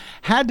often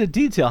had to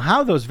detail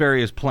how those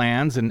various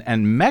plans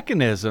and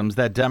mechanisms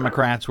that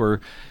Democrats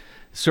were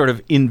sort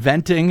of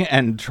inventing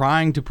and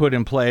trying to put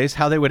in place,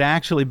 how they would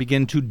actually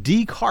begin to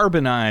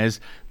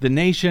decarbonize the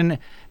nation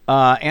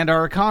and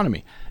our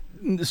economy.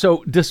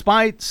 So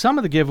despite some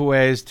of the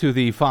giveaways to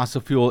the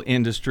fossil fuel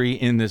industry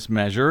in this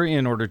measure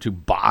in order to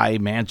buy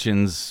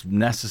Manchin's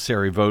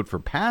necessary vote for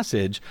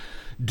passage,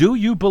 do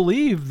you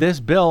believe this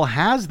bill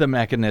has the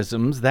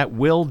mechanisms that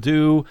will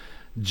do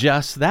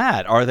just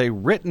that? Are they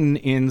written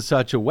in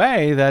such a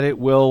way that it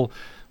will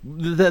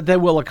that they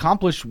will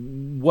accomplish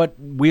what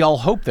we all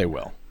hope they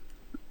will?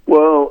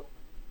 Well,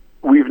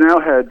 we've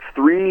now had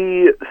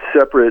 3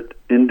 separate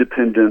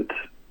independent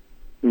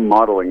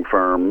modeling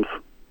firms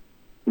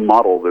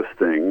model this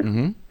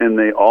thing, and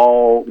they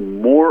all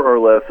more or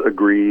less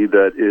agree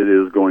that it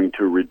is going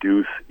to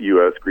reduce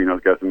U.S.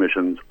 greenhouse gas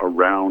emissions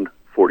around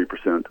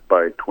 40%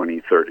 by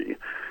 2030,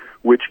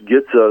 which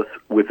gets us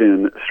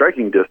within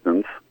striking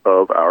distance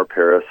of our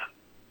Paris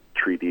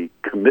Treaty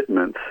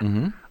commitments.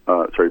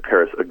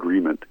 Paris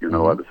Agreement. You're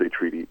not allowed to say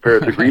treaty.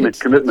 Paris Agreement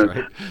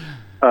commitments.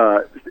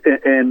 Right.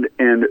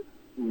 And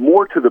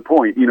more to the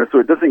point, so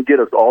it doesn't get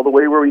us all the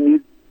way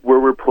where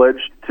we're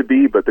pledged to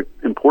be, but the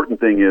important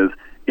thing is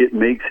it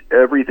makes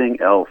everything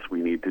else we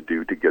need to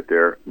do to get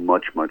there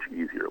much, much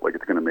easier. Like,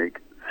 it's going to make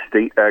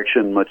state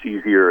action much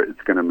easier.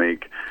 It's going to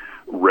make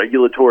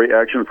regulatory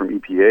action from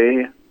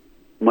EPA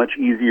much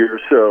easier.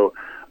 So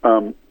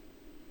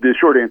the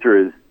short answer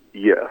is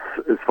yes.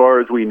 As far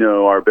as we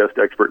know, our best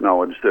expert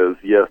knowledge says,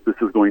 yes, this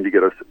is going to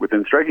get us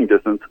within striking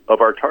distance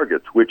of our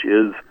targets, which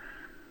is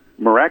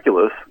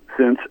miraculous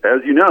since,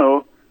 as you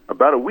know,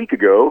 about a week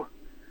ago,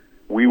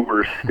 we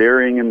were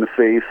staring in the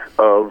face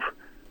of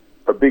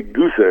a big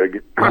goose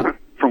egg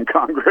from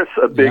Congress,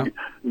 a big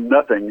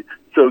nothing.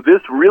 So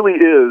this really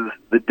is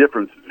the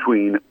difference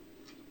between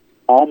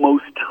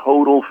almost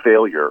total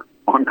failure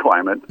on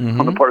climate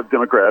on the part of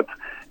Democrats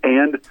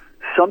and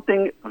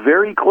something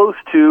very close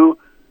to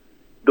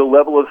the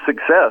level of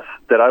success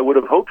that I would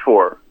have hoped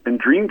for and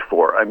dreamed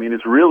for. I mean,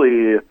 it's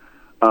really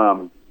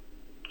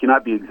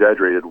cannot be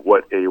exaggerated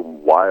what a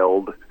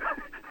wild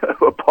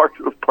apart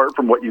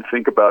from what you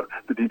think about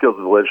the details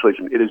of the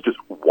legislation, it is just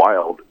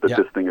wild that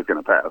this thing is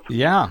going to pass.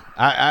 Yeah,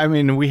 I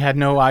mean, we had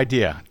no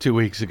idea 2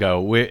 weeks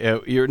ago.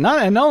 You're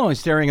not only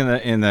staring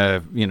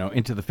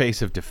into the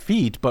face of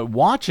defeat, but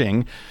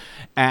watching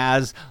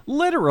as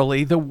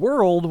literally the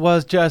world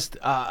was just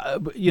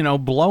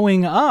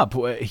blowing up.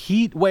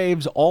 Heat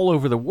waves all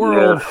over the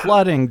world,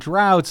 flooding,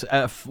 droughts,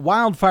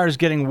 wildfires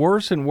getting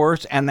worse and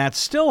worse, and that's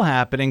still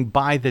happening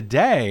by the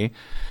day.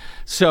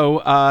 So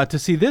to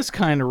see this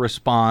kind of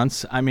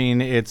response, I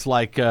mean, it's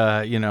like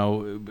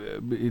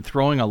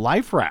throwing a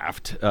life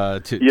raft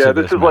to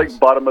this is like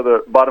bottom of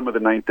the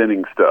ninth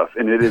inning stuff,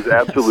 and it is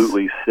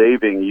absolutely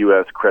saving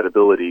U.S.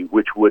 credibility,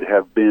 which would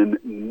have been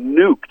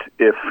nuked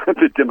if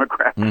the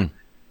Democrats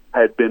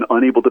had been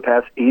unable to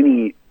pass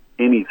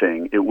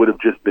anything. It would have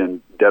just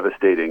been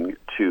devastating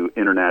to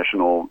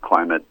international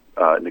climate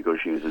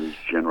negotiations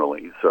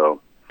generally.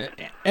 So.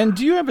 And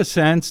do you have a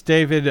sense,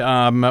 David,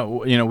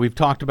 we've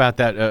talked about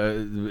that,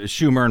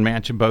 Schumer and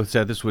Manchin both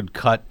said this would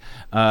cut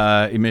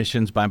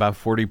emissions by about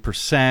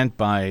 40%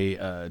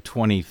 by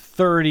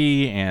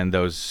 2030, and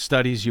those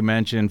studies you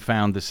mentioned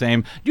found the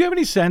same. Do you have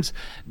any sense,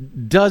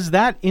 does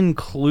that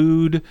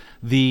include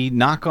the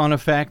knock-on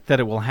effect that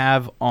it will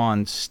have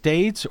on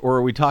states, or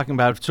are we talking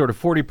about sort of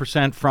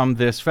 40% from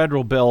this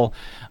federal bill,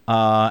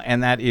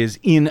 and that is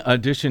in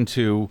addition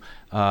to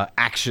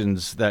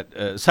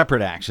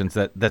separate actions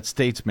that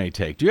states may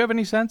take? Do you have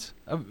any sense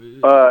of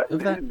that?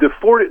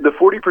 The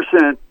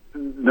 40%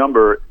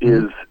 number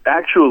is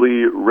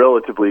actually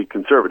relatively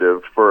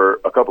conservative for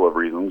a couple of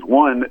reasons.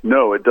 One,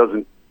 no, it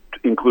doesn't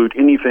include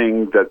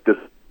anything that this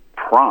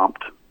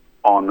prompt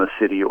on the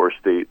city or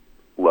state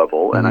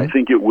level, and I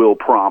think it will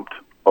prompt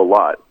a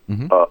lot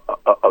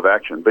of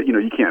action. But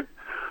you can't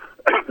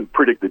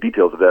predict the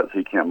details of that, so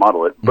you can't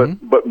model it.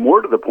 But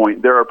more to the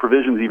point, there are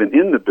provisions even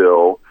in the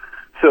bill.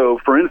 So,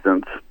 for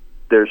instance,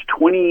 there's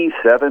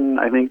 27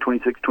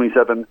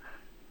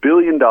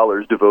 billion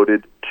dollars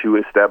devoted to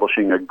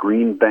establishing a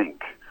green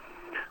bank,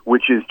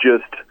 which is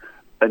just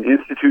an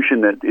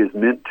institution that is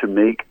meant to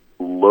make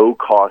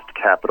low-cost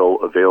capital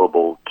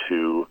available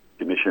to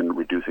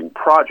emission-reducing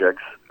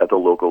projects at the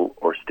local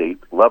or state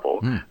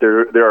level.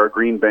 There are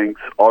green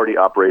banks already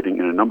operating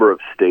in a number of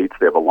states.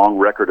 They have a long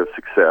record of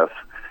success.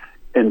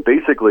 And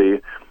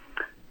basically,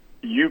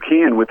 you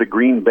can, with a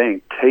green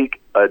bank,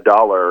 take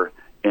 $1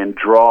 and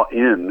draw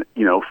in,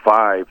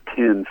 $5,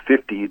 $10,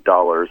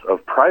 $50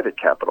 of private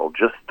capital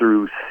just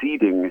through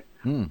seeding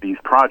these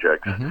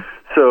projects.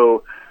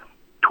 So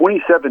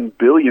 $27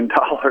 billion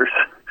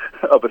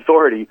of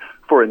authority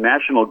for a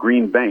national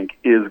green bank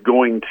is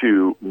going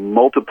to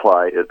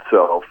multiply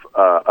itself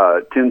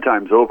 10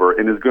 times over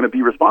and is going to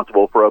be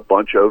responsible for a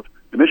bunch of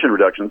emission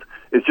reductions.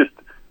 It just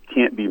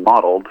can't be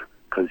modeled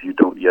because you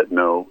don't yet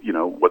know,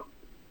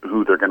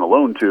 who they're going to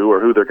loan to or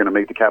who they're going to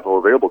make the capital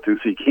available to,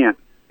 so you can't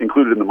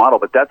include it in the model.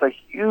 But that's a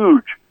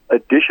huge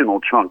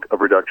additional chunk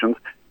of reductions.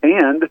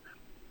 And,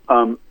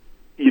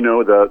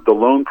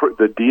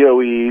 the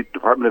DOE,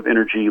 Department of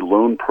Energy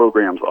Loan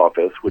Programs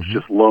Office, which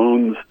just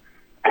loans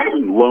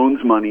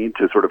money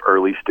to sort of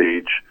early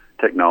stage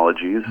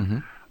technologies,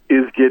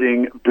 is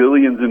getting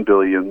billions and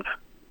billions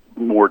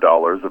more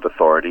dollars of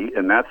authority,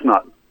 and that's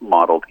not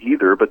modeled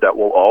either, but that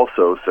will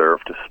also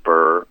serve to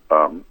spur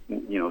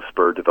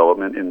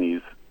development in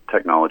these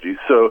technologies.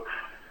 So,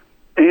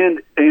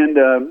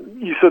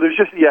 so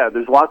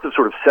there's lots of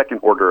sort of second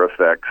order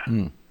effects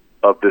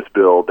of this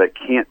bill that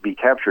can't be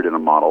captured in a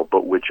model,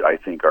 but which I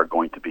think are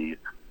going to be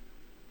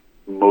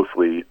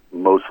mostly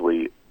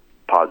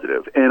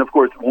positive. And of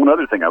course, one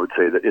other thing I would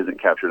say that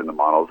isn't captured in the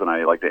models, and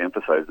I like to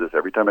emphasize this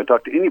every time I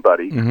talk to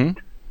anybody,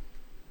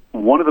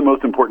 one of the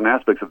most important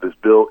aspects of this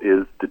bill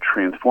is the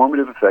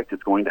transformative effect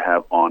it's going to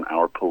have on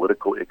our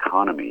political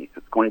economy.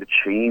 It's going to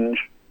change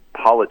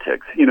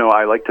politics.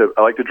 I like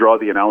to draw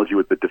the analogy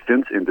with the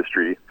defense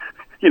industry.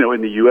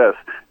 In the U.S.,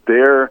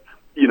 they're,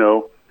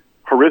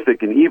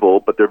 horrific and evil,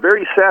 but they're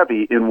very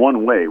savvy in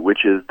one way,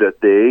 which is that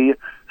they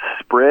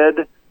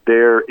spread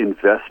their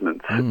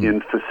investments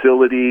in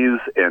facilities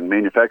and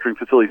manufacturing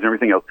facilities and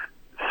everything else,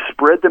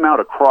 spread them out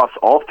across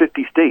all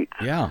 50 states.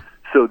 Yeah.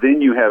 So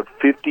then you have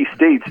 50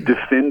 states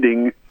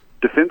defending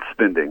defense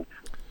spending,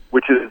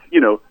 which is,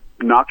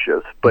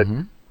 noxious, but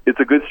it's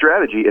a good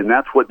strategy, and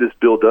that's what this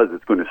bill does.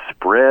 It's going to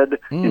spread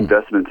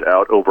investments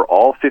out over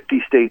all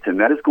 50 states, and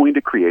that is going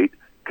to create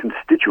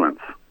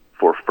constituents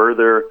for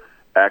further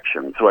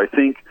action. So I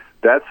think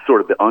that's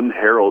sort of the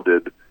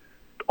unheralded,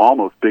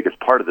 almost biggest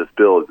part of this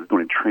bill is it's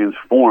going to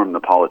transform the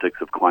politics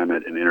of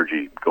climate and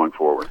energy going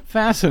forward.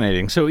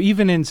 Fascinating. So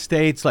even in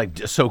states like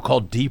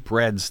so-called deep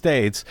red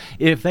states,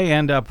 if they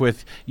end up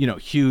with,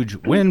 huge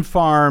wind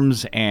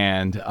farms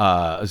and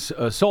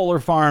solar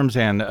farms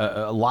and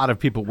a lot of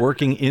people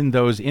working in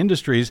those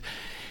industries,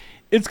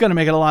 it's going to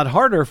make it a lot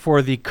harder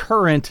for the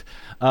current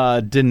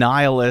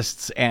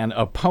denialists and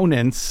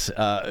opponents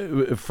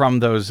from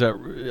those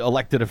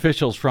elected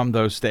officials from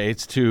those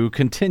states to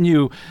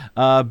continue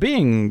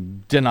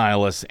being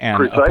denialists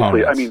and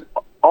opponents. I mean,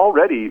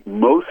 already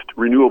most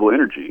renewable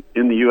energy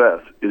in the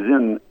U.S. is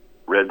in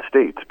red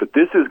states, but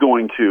this is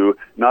going to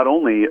not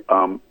only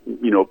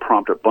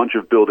prompt a bunch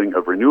of building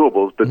of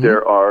renewables, but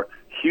there are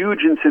huge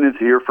incentives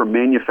here for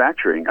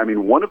manufacturing. I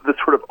mean, one of the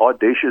sort of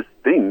audacious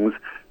things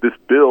this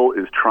bill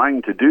is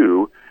trying to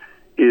do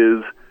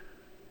is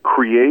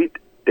create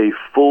a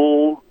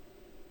full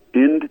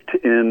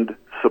end-to-end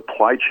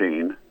supply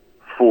chain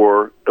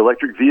for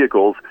electric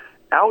vehicles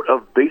out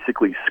of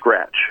basically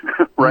scratch,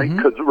 right?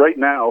 Because right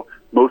now,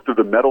 most of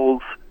the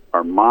metals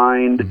are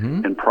mined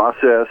and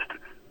processed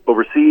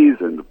overseas,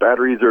 and the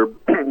batteries are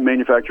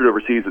manufactured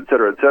overseas, et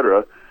cetera, et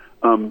cetera.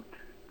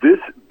 This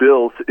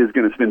bill is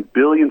going to spend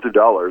billions of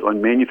dollars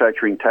on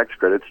manufacturing tax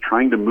credits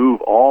trying to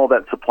move all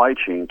that supply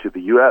chain to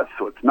the U.S.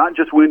 So it's not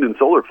just wind and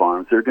solar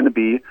farms. There are going to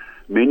be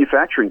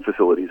manufacturing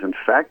facilities and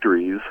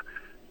factories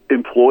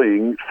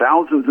employing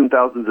thousands and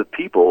thousands of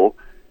people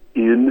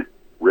in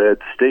red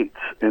states,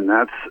 and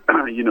that's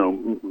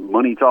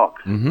money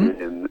talks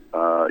in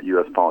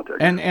U.S. politics.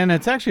 And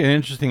it's actually an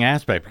interesting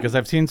aspect because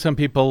I've seen some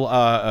people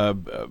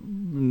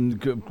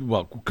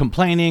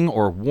complaining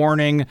or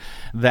warning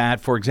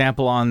that, for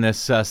example, on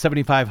this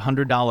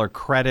 $7,500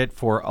 credit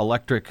for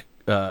electric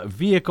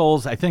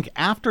vehicles, I think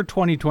after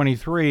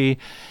 2023.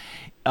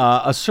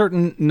 A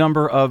certain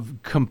number of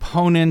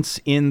components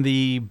in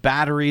the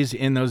batteries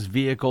in those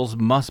vehicles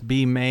must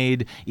be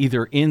made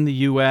either in the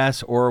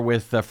U.S. or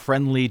with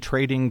friendly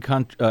trading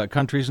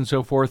countries and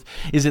so forth.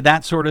 Is it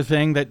that sort of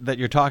thing that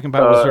you're talking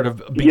about? Will sort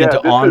of begin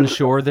to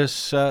onshore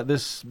this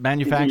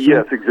manufacturing?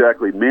 Yes,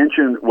 exactly.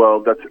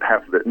 That's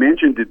half of it.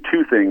 Manchin did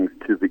two things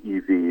to the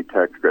EV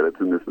tax credits,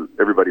 and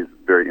everybody's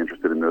very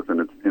interested in this, and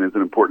it's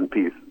an important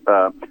piece.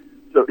 So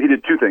he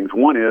did two things.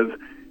 One is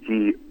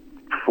he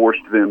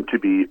forced them to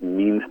be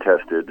means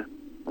tested,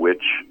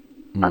 which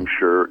I'm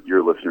sure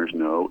your listeners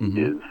know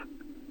is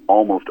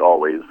almost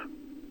always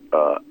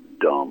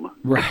dumb.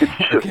 Right.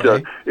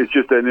 It's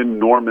just an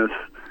enormous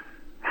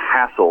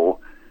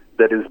hassle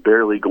that is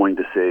barely going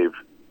to save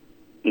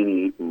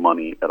any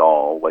money at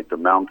all. Like the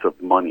amounts of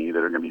money that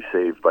are going to be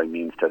saved by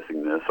means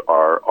testing this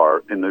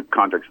are in the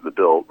context of the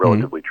bill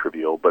relatively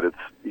trivial, but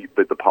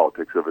the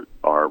politics of it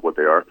are what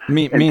they are.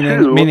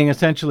 Meaning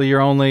essentially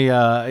you're only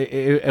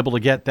able to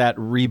get that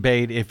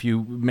rebate if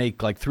you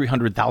make like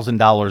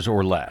 $300,000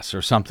 or less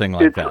or something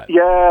like that.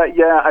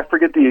 Yeah, I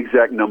forget the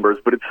exact numbers,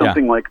 but it's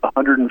something like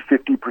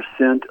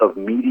 150% of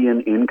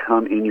median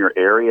income in your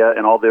area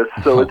and all this.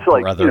 So it's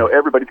like,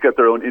 everybody's got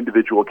their own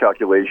individual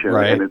calculation,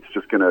 and it's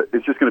just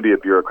gonna be a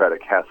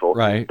bureaucratic hassle.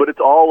 Right. But it's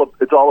all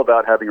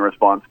about having a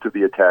response to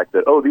the attack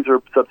that these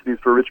are subsidies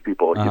for rich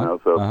people.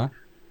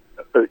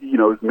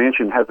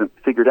 Manchin hasn't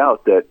figured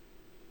out that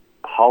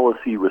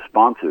policy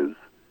responses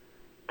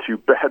to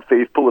bad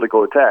faith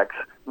political attacks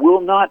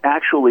will not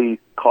actually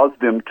cause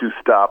them to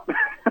stop.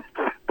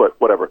 But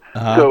whatever.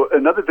 So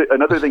another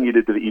thing he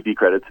did to the EV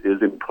credits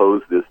is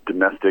impose this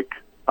domestic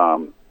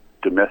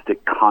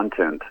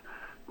content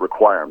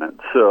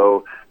requirement.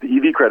 So the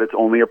EV credits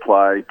only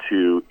apply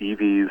to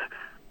EVs,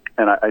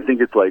 and I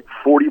think it's like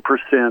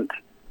 40%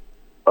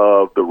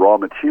 of the raw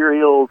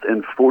materials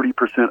and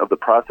 40% of the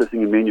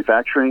processing and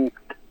manufacturing.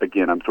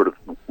 Again, I'm sort of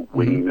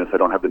winging this. I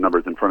don't have the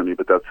numbers in front of me,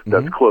 but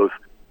that's close.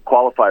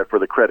 Qualify for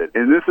the credit.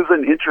 And this is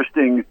an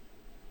interesting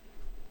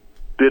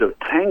bit of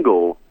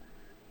tangle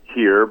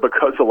here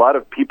because a lot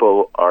of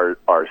people are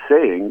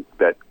saying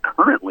that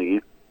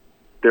currently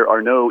there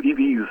are no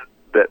EVs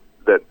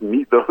that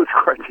meet those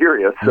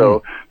criteria.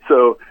 So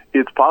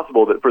it's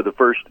possible that for the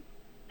first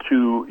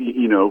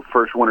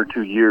 1 or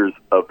 2 years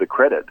of the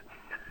credit,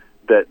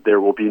 that there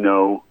will be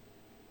no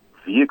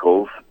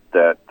vehicles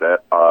that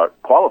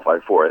qualify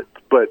for it.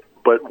 But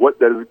what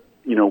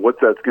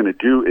that's going to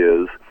do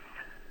is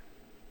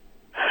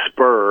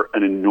spur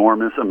an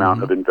enormous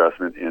amount of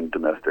investment in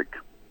domestic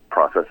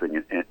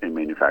processing and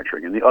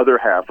manufacturing. And the other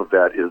half of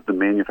that is the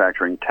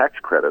manufacturing tax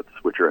credits,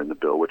 which are in the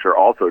bill, which are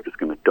also just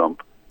going to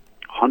dump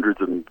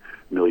hundreds of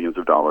millions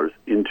of dollars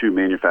into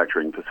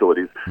manufacturing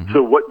facilities.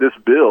 So what this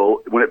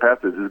bill, when it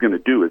passes, is going to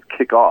do is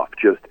kick off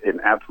just an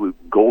absolute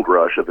gold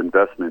rush of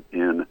investment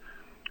in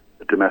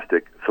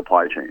domestic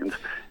supply chains.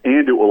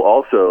 And it will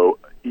also,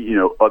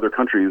 other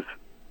countries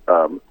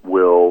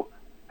will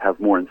have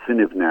more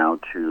incentive now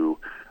to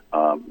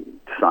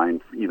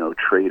sign,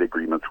 trade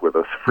agreements with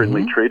us,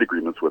 friendly trade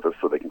agreements with us,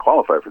 so they can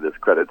qualify for this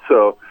credit.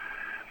 So,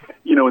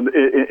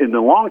 in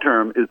the long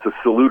term, it's a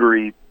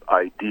salutary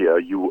idea.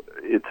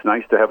 It's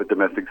nice to have a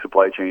domestic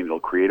supply chain. It'll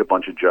create a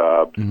bunch of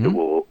jobs. It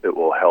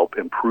will help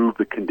improve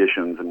the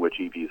conditions in which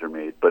EVs are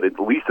made. But at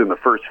least in the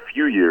first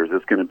few years,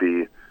 it's going to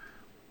be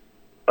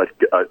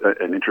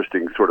an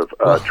interesting sort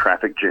of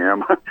traffic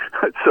jam.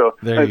 So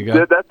there you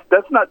go.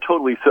 That's not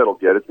totally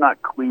settled yet. It's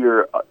not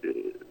clear.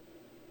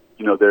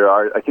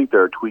 I think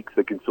there are tweaks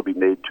that can still be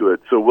made to it.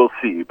 So we'll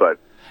see.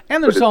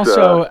 And there's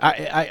also,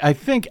 I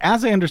think,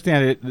 as I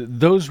understand it,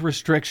 those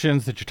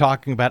restrictions that you're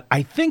talking about,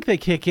 I think they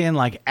kick in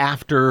like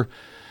after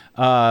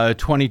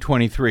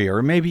 2023,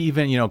 or maybe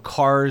even,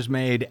 cars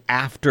made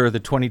after the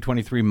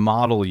 2023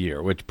 model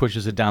year, which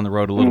pushes it down the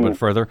road a little bit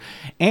further.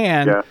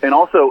 And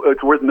also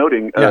it's worth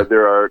noting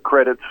there are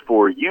credits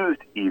for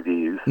used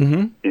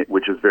EVs,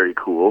 which is very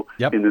cool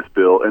in this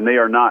bill, and they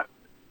are not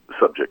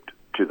subject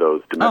to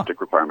those domestic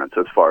requirements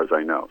as far as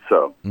I know.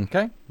 So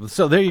okay,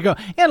 so there you go.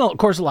 And of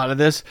course, a lot of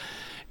this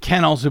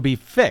can also be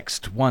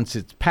fixed once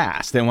it's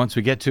passed. And once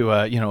we get to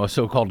a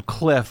so-called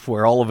cliff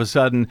where all of a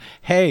sudden,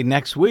 hey,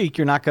 next week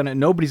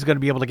nobody's gonna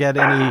be able to get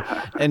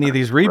any of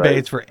these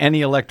rebates for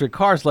any electric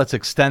cars. Let's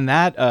extend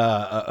that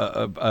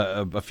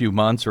a few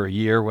months or a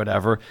year,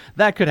 whatever.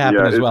 That could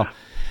happen as well.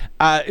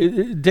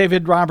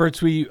 David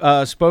Roberts, we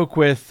spoke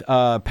with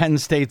Penn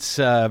State's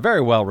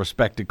very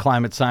well-respected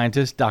climate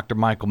scientist, Dr.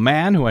 Michael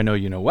Mann, who I know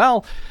you know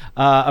well,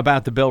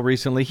 about the bill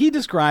recently. He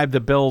described the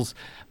bill's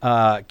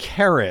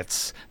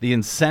carrots, the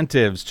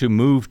incentives to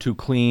move to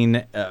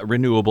clean,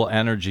 renewable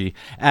energy,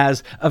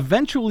 as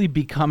eventually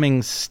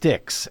becoming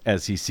sticks,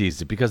 as he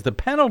sees it, because the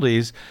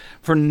penalties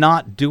for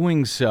not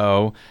doing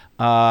so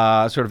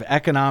sort of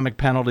economic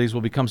penalties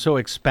will become so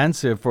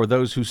expensive for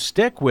those who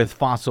stick with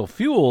fossil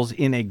fuels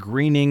in a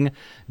greening,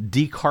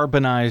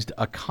 decarbonized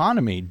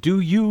economy. Do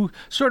you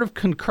sort of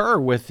concur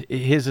with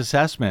his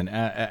assessment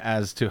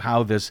as to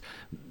how this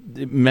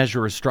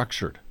measure is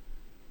structured?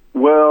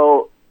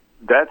 Well,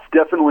 that's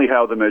definitely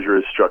how the measure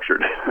is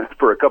structured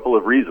for a couple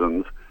of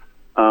reasons.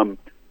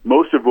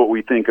 Most of what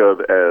we think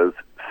of as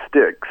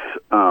sticks,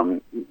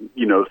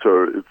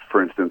 so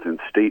for instance, in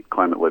state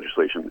climate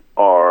legislation,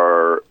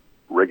 are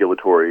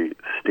regulatory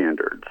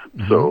standards.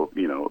 Mm-hmm. So,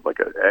 like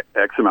a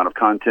X amount of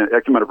content,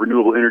 X amount of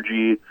renewable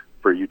energy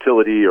for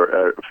utility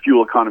or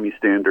fuel economy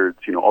standards,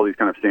 all these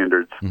kind of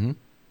standards.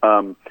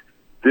 Mm-hmm.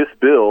 This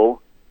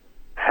bill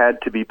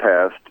had to be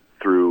passed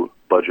through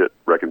budget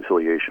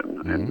reconciliation.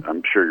 Mm-hmm. And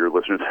I'm sure your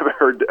listeners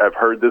have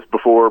heard this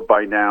before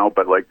by now,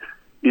 but like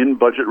in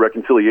budget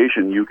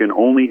reconciliation, you can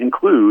only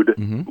include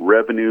mm-hmm.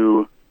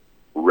 revenue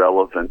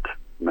relevant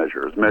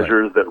measures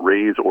right. that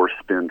raise or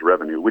spend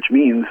revenue, which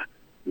means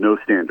no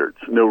standards,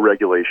 no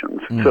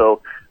regulations. Mm.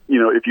 So,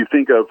 if you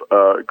think of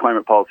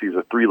climate policy as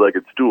a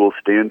three-legged stool,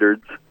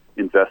 standards,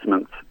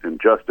 investments,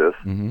 and justice,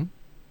 mm-hmm.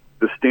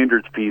 the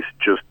standards piece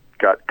just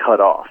got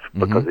cut off mm-hmm.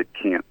 because it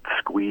can't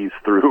squeeze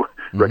through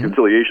mm-hmm.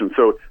 reconciliation.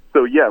 So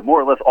yeah,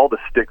 more or less all the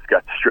sticks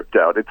got stripped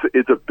out.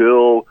 It's a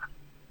bill.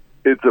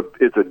 It's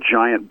a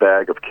giant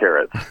bag of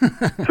carrots.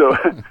 So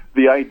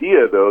the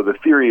idea, though, the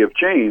theory of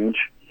change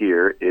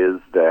here is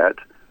that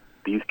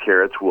these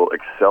carrots will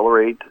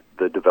accelerate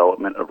the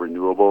development of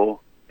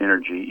renewable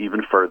energy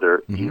even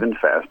further, mm-hmm. even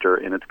faster,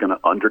 and it's going to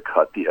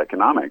undercut the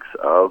economics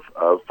of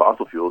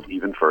fossil fuels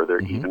even further,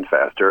 mm-hmm. even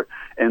faster.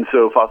 And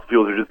so fossil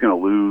fuels are just going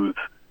to lose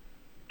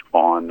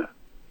on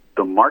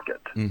the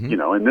market,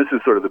 mm-hmm. And this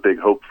is sort of the big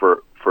hope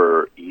for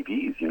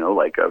EVs,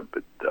 like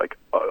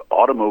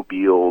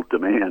automobile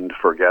demand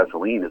for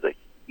gasoline is a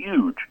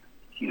huge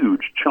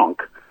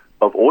chunk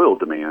of oil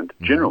demand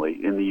generally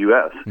mm-hmm. in the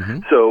U.S. Mm-hmm.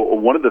 So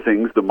one of the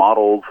things the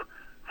models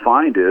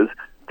find is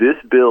this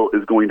bill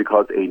is going to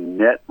cause a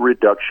net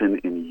reduction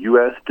in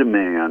U.S.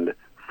 demand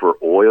for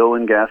oil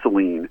and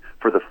gasoline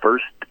for the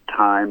first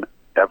time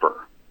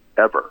ever.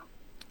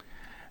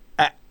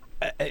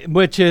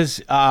 Which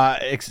is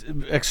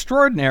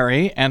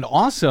extraordinary and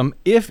awesome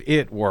if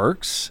it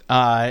works.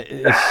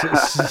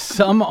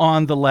 Some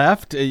on the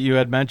left, you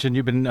had mentioned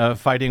you've been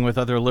fighting with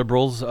other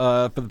liberals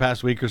for the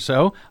past week or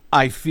so.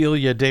 I feel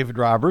you, David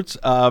Roberts.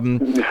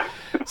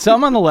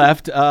 Some on the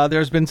left,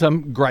 there's been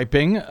some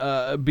griping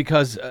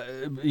because,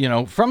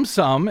 from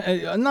some,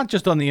 not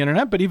just on the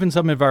internet, but even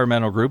some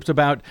environmental groups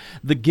about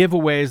the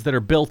giveaways that are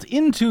built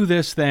into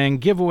this thing,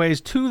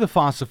 giveaways to the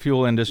fossil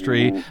fuel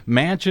industry.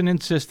 Manchin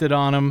insisted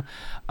on them.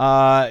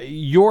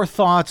 Your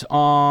thoughts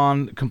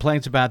on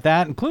complaints about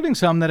that, including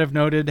some that have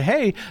noted,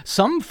 hey,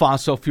 some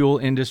fossil fuel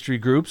industry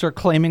groups are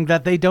claiming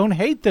that they don't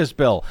hate this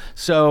bill.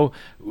 So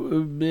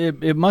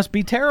it must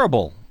be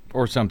terrible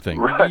or something.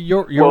 Right.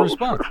 Your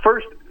response.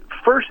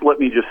 First, let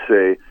me just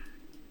say,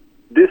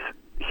 this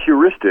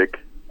heuristic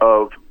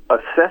of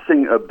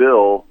assessing a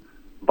bill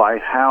by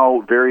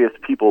how various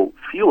people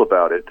feel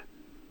about it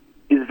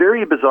is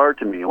very bizarre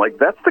to me. Like,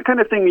 that's the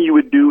kind of thing you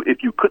would do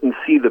if you couldn't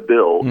see the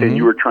bill mm-hmm. and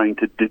you were trying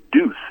to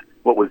deduce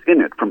what was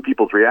in it from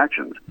people's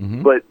reactions.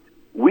 Mm-hmm. But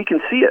we can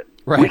see it.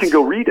 Right. We can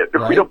go read it.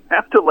 Right. We don't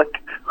have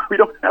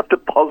to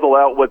puzzle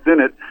out what's in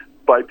it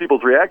by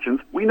people's reactions.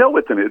 We know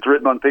what's in it. It's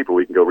written on paper.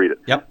 We can go read it.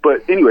 Yep.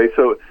 But anyway,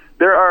 so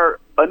there are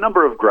a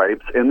number of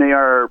gripes, and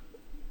there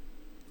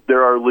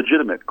are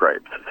legitimate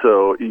gripes.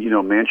 So,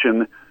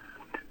 Manchin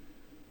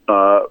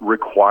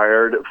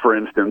required, for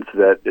instance,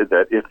 that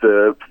if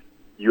the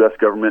U.S.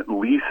 government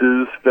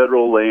leases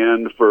federal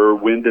land for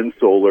wind and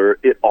solar,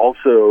 it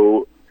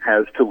also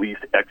has to lease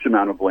X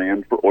amount of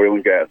land for oil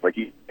and gas. Like,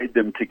 he made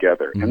them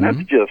together. Mm-hmm. And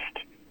that's just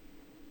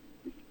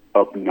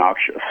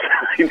obnoxious.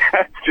 I mean,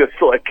 that's just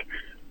like...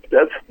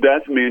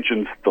 That's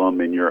Manchin's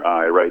thumb in your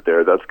eye right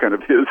there. That's kind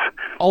of his...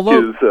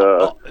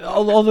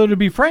 Although to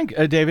be frank,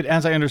 David,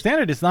 as I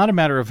understand it, it's not a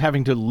matter of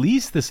having to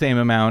lease the same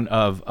amount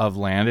of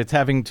land. It's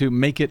having to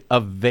make it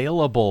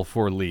available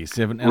for lease.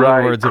 In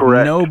other words, correct,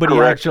 if nobody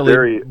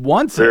actually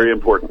wants it. Very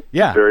important.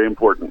 Yeah. Very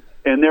important.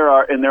 And there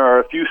are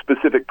a few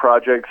specific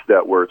projects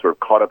that were sort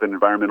of caught up in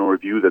environmental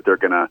review that they're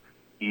going to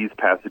ease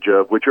passage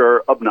of, which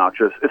are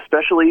obnoxious,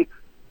 especially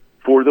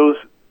for those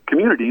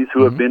communities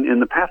who have been in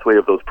the pathway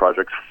of those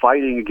projects,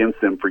 fighting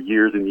against them for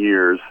years and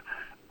years.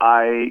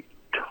 I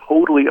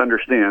totally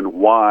understand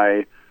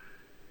why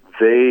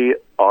they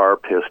are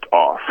pissed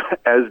off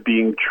as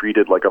being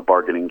treated like a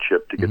bargaining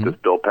chip to get this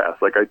bill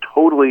passed. Like, I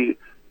totally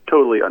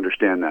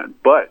understand that.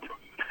 But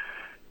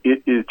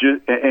it is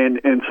just,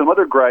 and some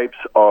other gripes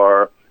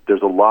are,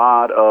 there's a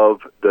lot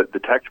of the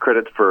tax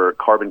credits for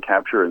carbon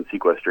capture and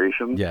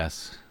sequestration.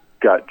 Yes.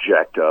 Got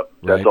jacked up.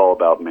 That's right. All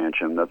about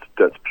Manchin.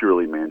 That's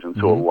purely Manchin.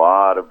 So a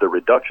lot of the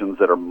reductions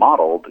that are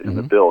modeled in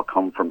the bill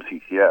come from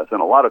CCS,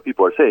 and a lot of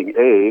people are saying,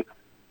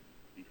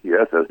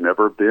 CCS has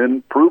never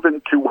been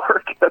proven to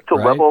work at the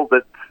level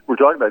that we're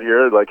talking about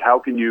here. Like, how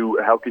can you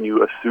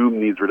assume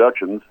these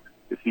reductions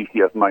if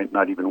CCS might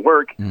not even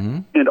work?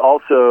 And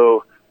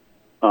also,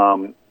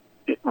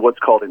 what's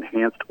called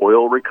enhanced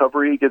oil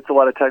recovery gets a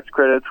lot of tax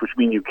credits, which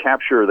mean you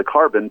capture the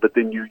carbon, but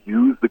then you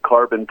use the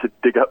carbon to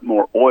dig up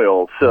more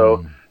oil.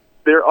 So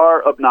there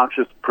are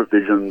obnoxious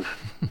provisions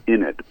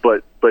in it.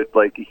 But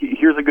like,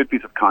 here's a good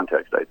piece of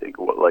context, I think.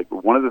 Like,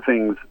 one of the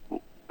things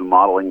the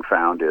modeling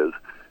found is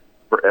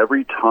for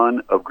every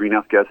ton of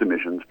greenhouse gas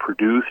emissions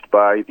produced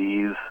by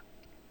these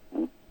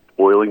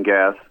oil and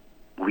gas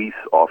lease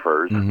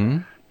offers,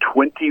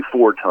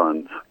 24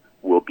 tons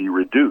will be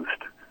reduced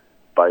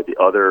by the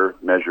other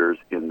measures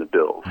in the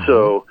bill.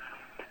 So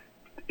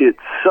it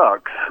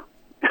sucks.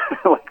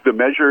 Like the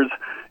measures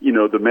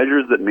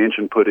that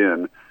Manchin put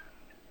in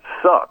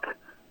suck.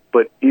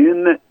 But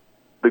in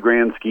the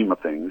grand scheme of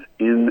things,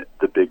 in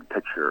the big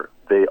picture,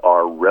 they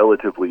are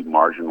relatively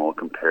marginal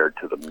compared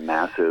to the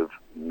massive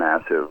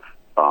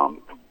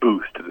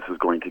boost this is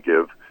going to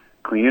give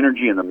clean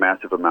energy and the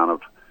massive amount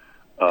of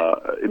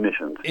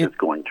emissions it's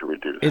going to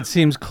reduce. It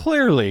seems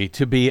clearly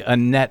to be a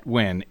net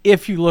win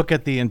if you look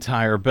at the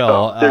entire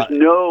bill. There's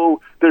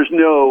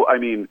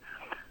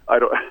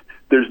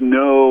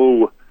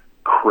no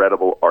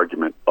credible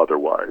argument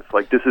otherwise.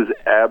 Like, this is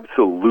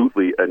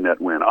absolutely a net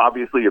win.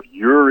 Obviously, if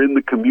you're in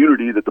the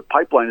community that the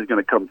pipeline is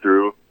going to come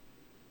through,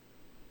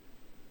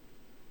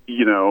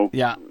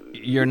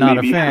 you're not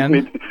a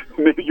fan.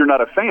 Maybe you're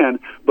not a fan,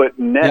 but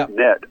net,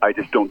 I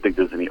just don't think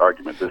there's any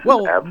argument. This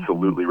is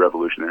absolutely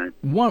revolutionary.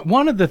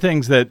 One of the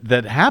things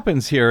that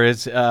happens here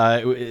is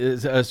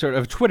a sort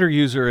of Twitter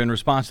user in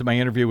response to my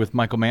interview with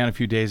Michael Mann a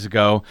few days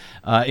ago,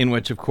 in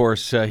which, of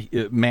course,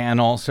 Mann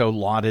also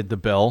lauded the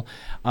bill.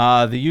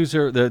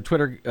 The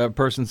Twitter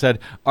person said,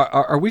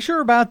 are we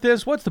sure about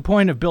this? What's the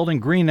point of building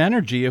green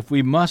energy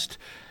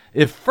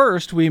if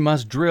first we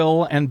must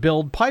drill and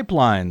build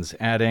pipelines,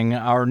 adding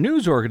our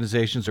news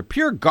organizations are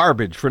pure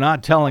garbage for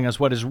not telling us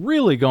what is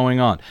really going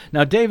on.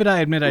 Now, David,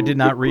 I admit I did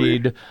not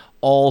read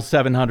all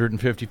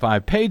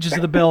 755 pages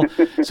of the bill,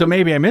 so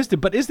maybe I missed it.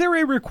 But is there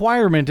a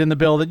requirement in the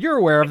bill that you're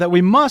aware of that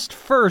we must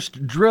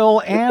first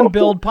drill and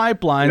build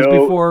pipelines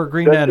before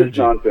green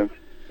energy?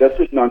 That's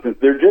just nonsense.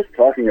 They're just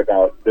talking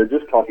about the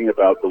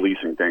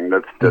leasing thing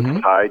that's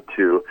tied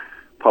to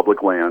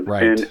public land.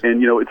 Right. And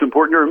it's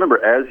important to remember,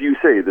 as you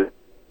say, that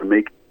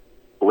make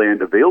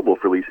land available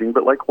for leasing,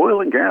 but like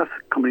oil and gas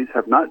companies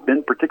have not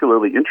been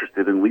particularly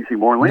interested in leasing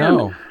more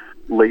land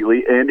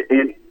lately, and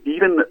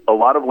even a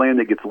lot of land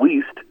that gets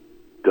leased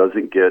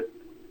doesn't get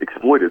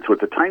exploited. So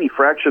it's a tiny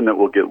fraction that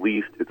will get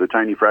leased. It's a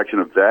tiny fraction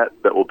of that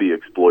will be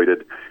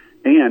exploited.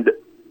 And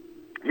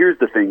here's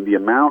the thing, the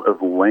amount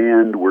of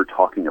land we're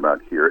talking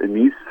about here in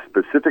these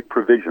specific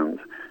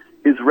provisions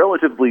is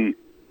relatively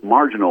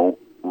marginal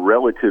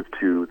relative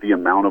to the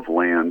amount of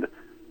land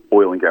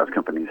oil and gas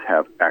companies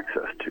have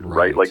access to,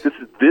 right? Like this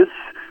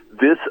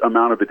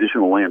amount of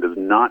additional land is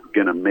not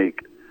going to make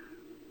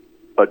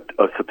a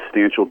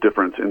substantial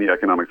difference in the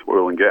economics of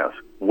oil and gas.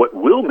 What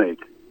will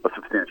make a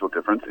substantial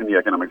difference in the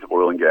economics of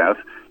oil and gas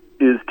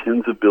is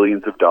tens of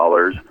billions of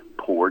dollars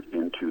poured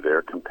into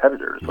their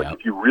competitors. Like,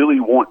 if you really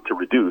want to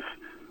reduce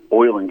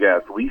oil and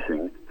gas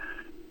leasing,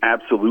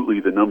 absolutely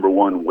the number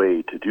one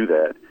way to do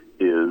that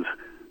is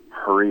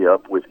hurry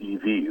up with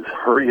EVs,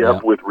 hurry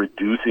up with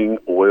reducing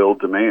oil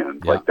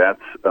demand. Like that's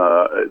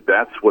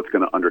what's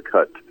going to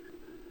undercut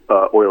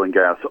oil and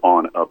gas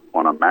on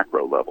a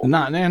macro level.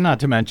 Not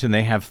to mention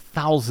they have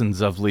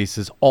thousands of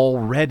leases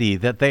already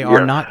that they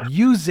are not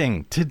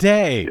using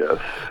today.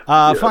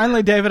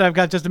 Finally, David, I've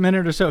got just a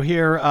minute or so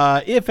here.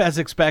 If, as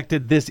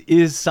expected, this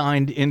is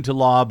signed into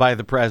law by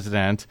the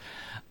president,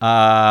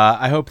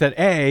 I hope that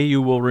A,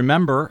 you will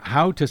remember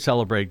how to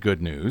celebrate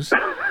good news.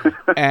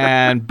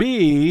 And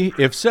B,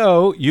 if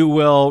so, you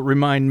will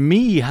remind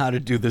me how to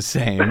do the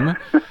same.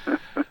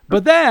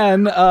 But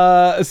then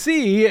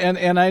C,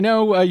 and I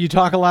know you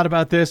talk a lot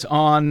about this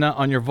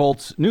on your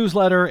Volts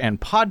newsletter and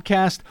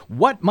podcast,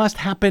 what must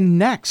happen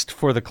next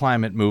for the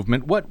climate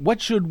movement?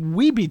 What should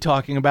we be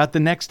talking about the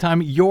next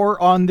time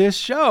you're on this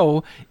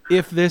show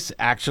if this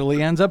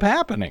actually ends up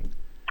happening?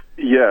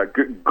 Yeah,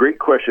 great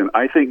question.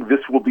 I think this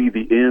will be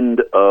the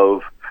end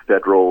of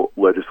federal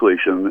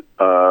legislation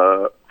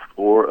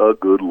for a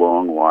good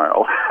long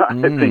while. I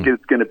think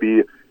it's going to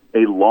be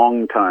a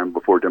long time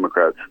before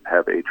Democrats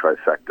have a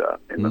trifecta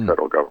in the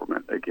federal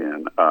government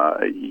again.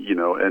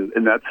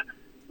 And that's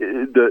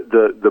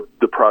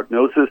the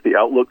prognosis, the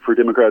outlook for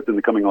Democrats in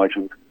the coming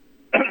elections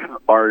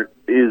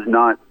is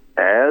not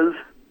as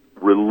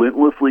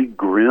relentlessly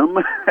grim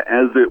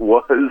as it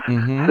was,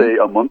 say,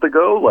 a month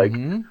ago. Like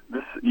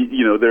this,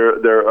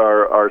 there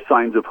are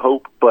signs of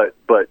hope, but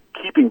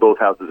keeping both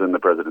houses in the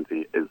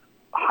presidency is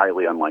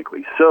highly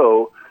unlikely.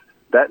 So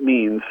that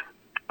means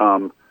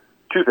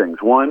two things.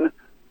 One,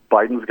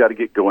 Biden's got to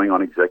get going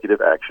on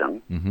executive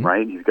action,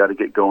 right? He's got to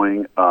get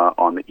going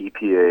on the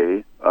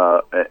EPA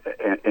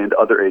and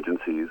other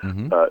agencies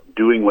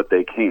doing what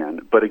they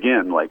can. But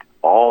again, like,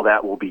 all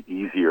that will be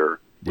easier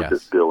with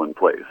this bill in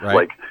place. Right.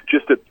 Like,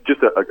 just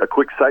a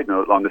quick side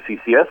note on the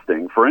CCS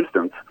thing, for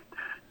instance,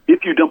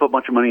 if you dump a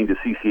bunch of money into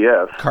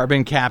CCS,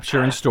 carbon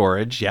capture and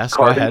storage,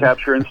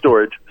 capture and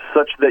storage,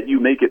 such that you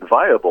make it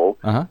viable,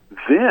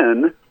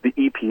 then the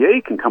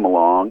EPA can come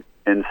along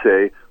and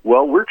say,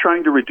 well, we're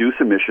trying to reduce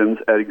emissions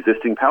at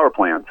existing power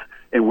plants,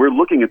 and we're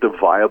looking at the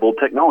viable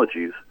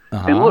technologies.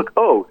 And look,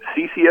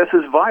 CCS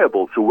is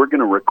viable, so we're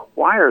going to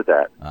require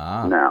that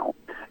now.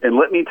 And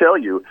let me tell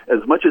you,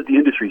 as much as the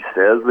industry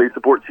says they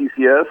support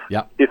CCS,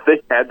 if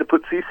they had to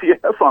put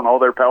CCS on all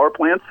their power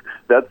plants,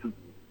 that's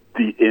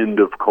the end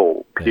of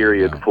coal,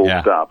 period, full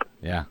stop.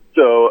 Yeah.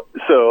 So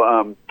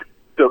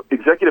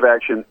executive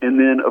action, and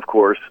then, of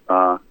course,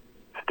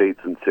 states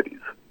and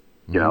cities.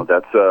 You know,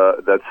 that's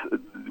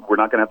we're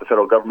not going to have the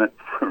federal government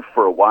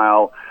for a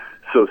while.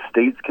 So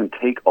states can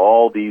take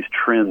all these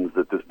trends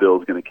that this bill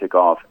is going to kick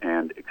off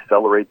and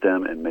accelerate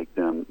them and make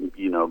them,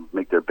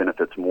 make their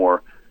benefits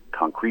more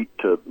concrete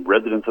to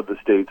residents of the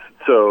states.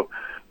 So,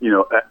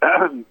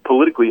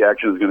 politically,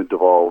 action is going to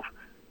devolve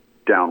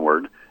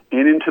downward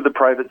and into the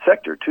private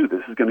sector too.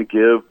 This is going to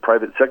give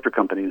private sector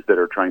companies that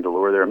are trying to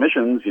lower their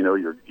emissions,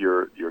 your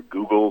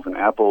Googles and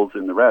Apples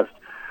and the rest,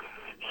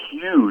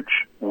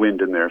 huge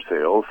wind in their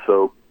sails.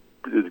 So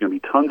there's going to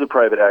be tons of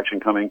private action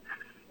coming.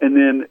 And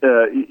then,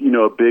 a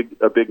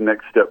big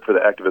next step for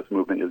the activist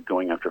movement is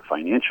going after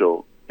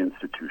financial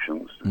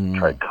institutions to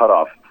try to cut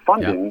off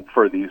funding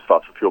for these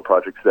fossil fuel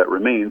projects that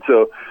remain.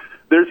 So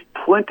there's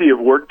plenty of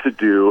work to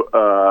do.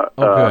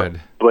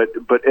 Good.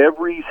 But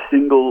every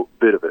single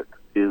bit of it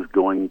is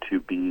going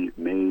to be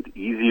made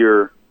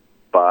easier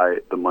by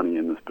the money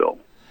in this bill.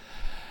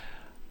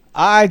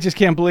 I just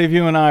can't believe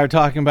you and I are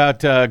talking about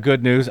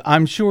good news.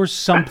 I'm sure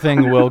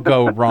something will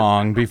go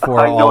wrong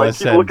before all is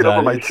said and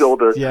done. I keep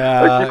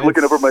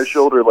looking over my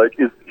shoulder like,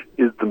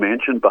 is the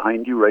mansion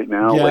behind you right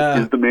now? Yeah.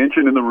 Like, is the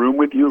mansion in the room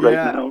with you right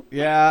now?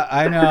 Yeah,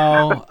 I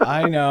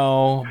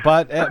know.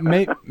 But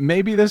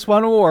maybe this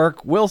one will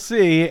work. We'll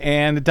see.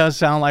 And it does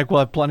sound like we'll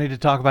have plenty to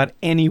talk about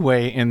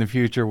anyway in the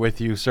future with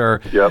you,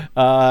 sir.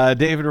 Yep.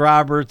 David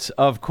Roberts,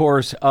 of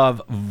course,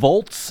 of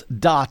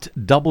volts.wtf.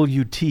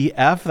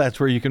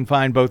 That's where you can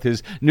find both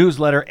his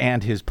newsletter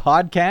and his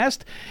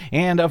podcast.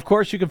 And, of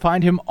course, you can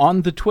find him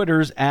on the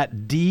Twitters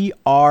at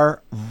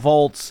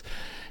drvolts.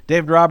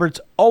 David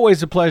Roberts,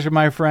 always a pleasure,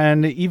 my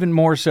friend, even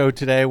more so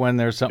today when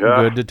there's something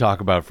good to talk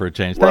about for a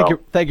change.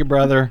 Thank you,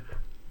 brother.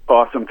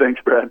 Awesome.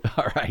 Thanks, Brad.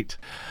 All right.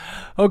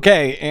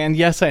 Okay, and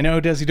yes, I know,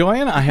 Desi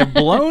Doyen, I have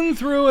blown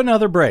through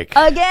another break.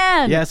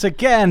 Again! Yes,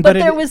 again. But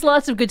there was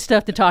lots of good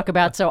stuff to talk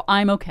about, so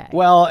I'm okay.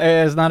 Well,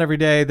 it's not every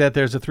day that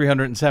there's a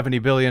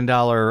 $370 billion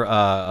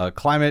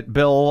climate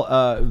bill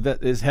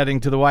that is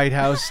heading to the White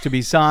House to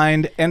be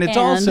signed, and it's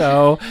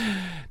also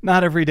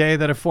not every day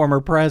that a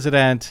former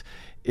president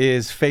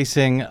is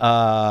facing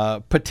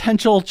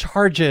potential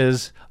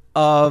charges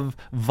of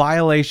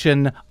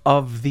violation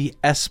of the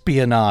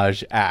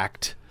Espionage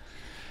Act.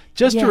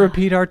 Just to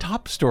repeat our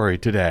top story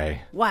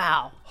today.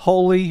 Wow.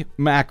 Holy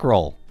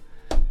mackerel.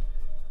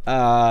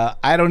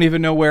 I don't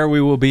even know where we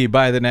will be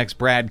by the next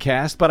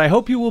BradCast, but I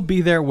hope you will be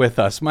there with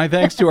us. My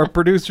thanks to our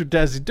producer,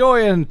 Desi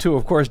Doyen, to,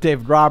 of course,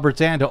 David Roberts,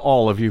 and to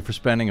all of you for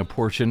spending a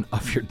portion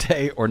of your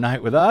day or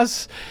night with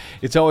us.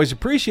 It's always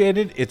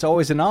appreciated, it's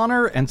always an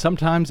honor, and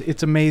sometimes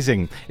it's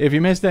amazing. If you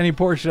missed any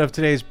portion of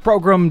today's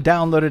program,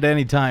 download it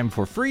anytime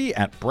for free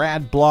at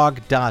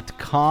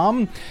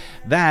bradblog.com.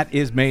 That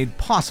is made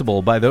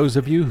possible by those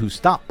of you who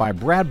stop by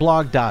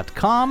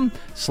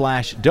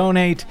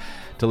bradblog.com/donate.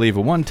 to leave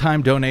a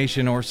one-time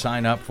donation or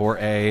sign up for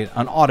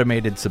an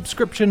automated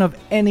subscription of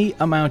any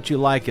amount you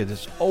like. It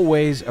is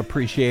always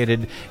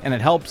appreciated, and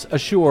it helps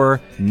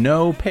assure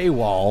no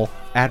paywall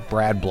at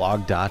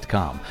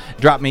bradblog.com.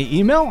 Drop me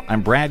email.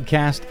 I'm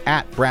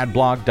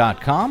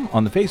bradcast@bradblog.com.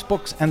 On the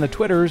Facebooks and the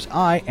Twitters,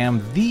 I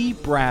am the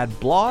Brad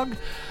Blog.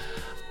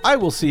 I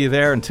will see you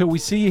there. Until we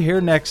see you here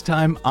next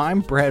time, I'm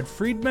Brad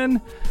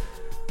Friedman.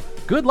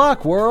 Good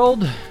luck,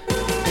 world.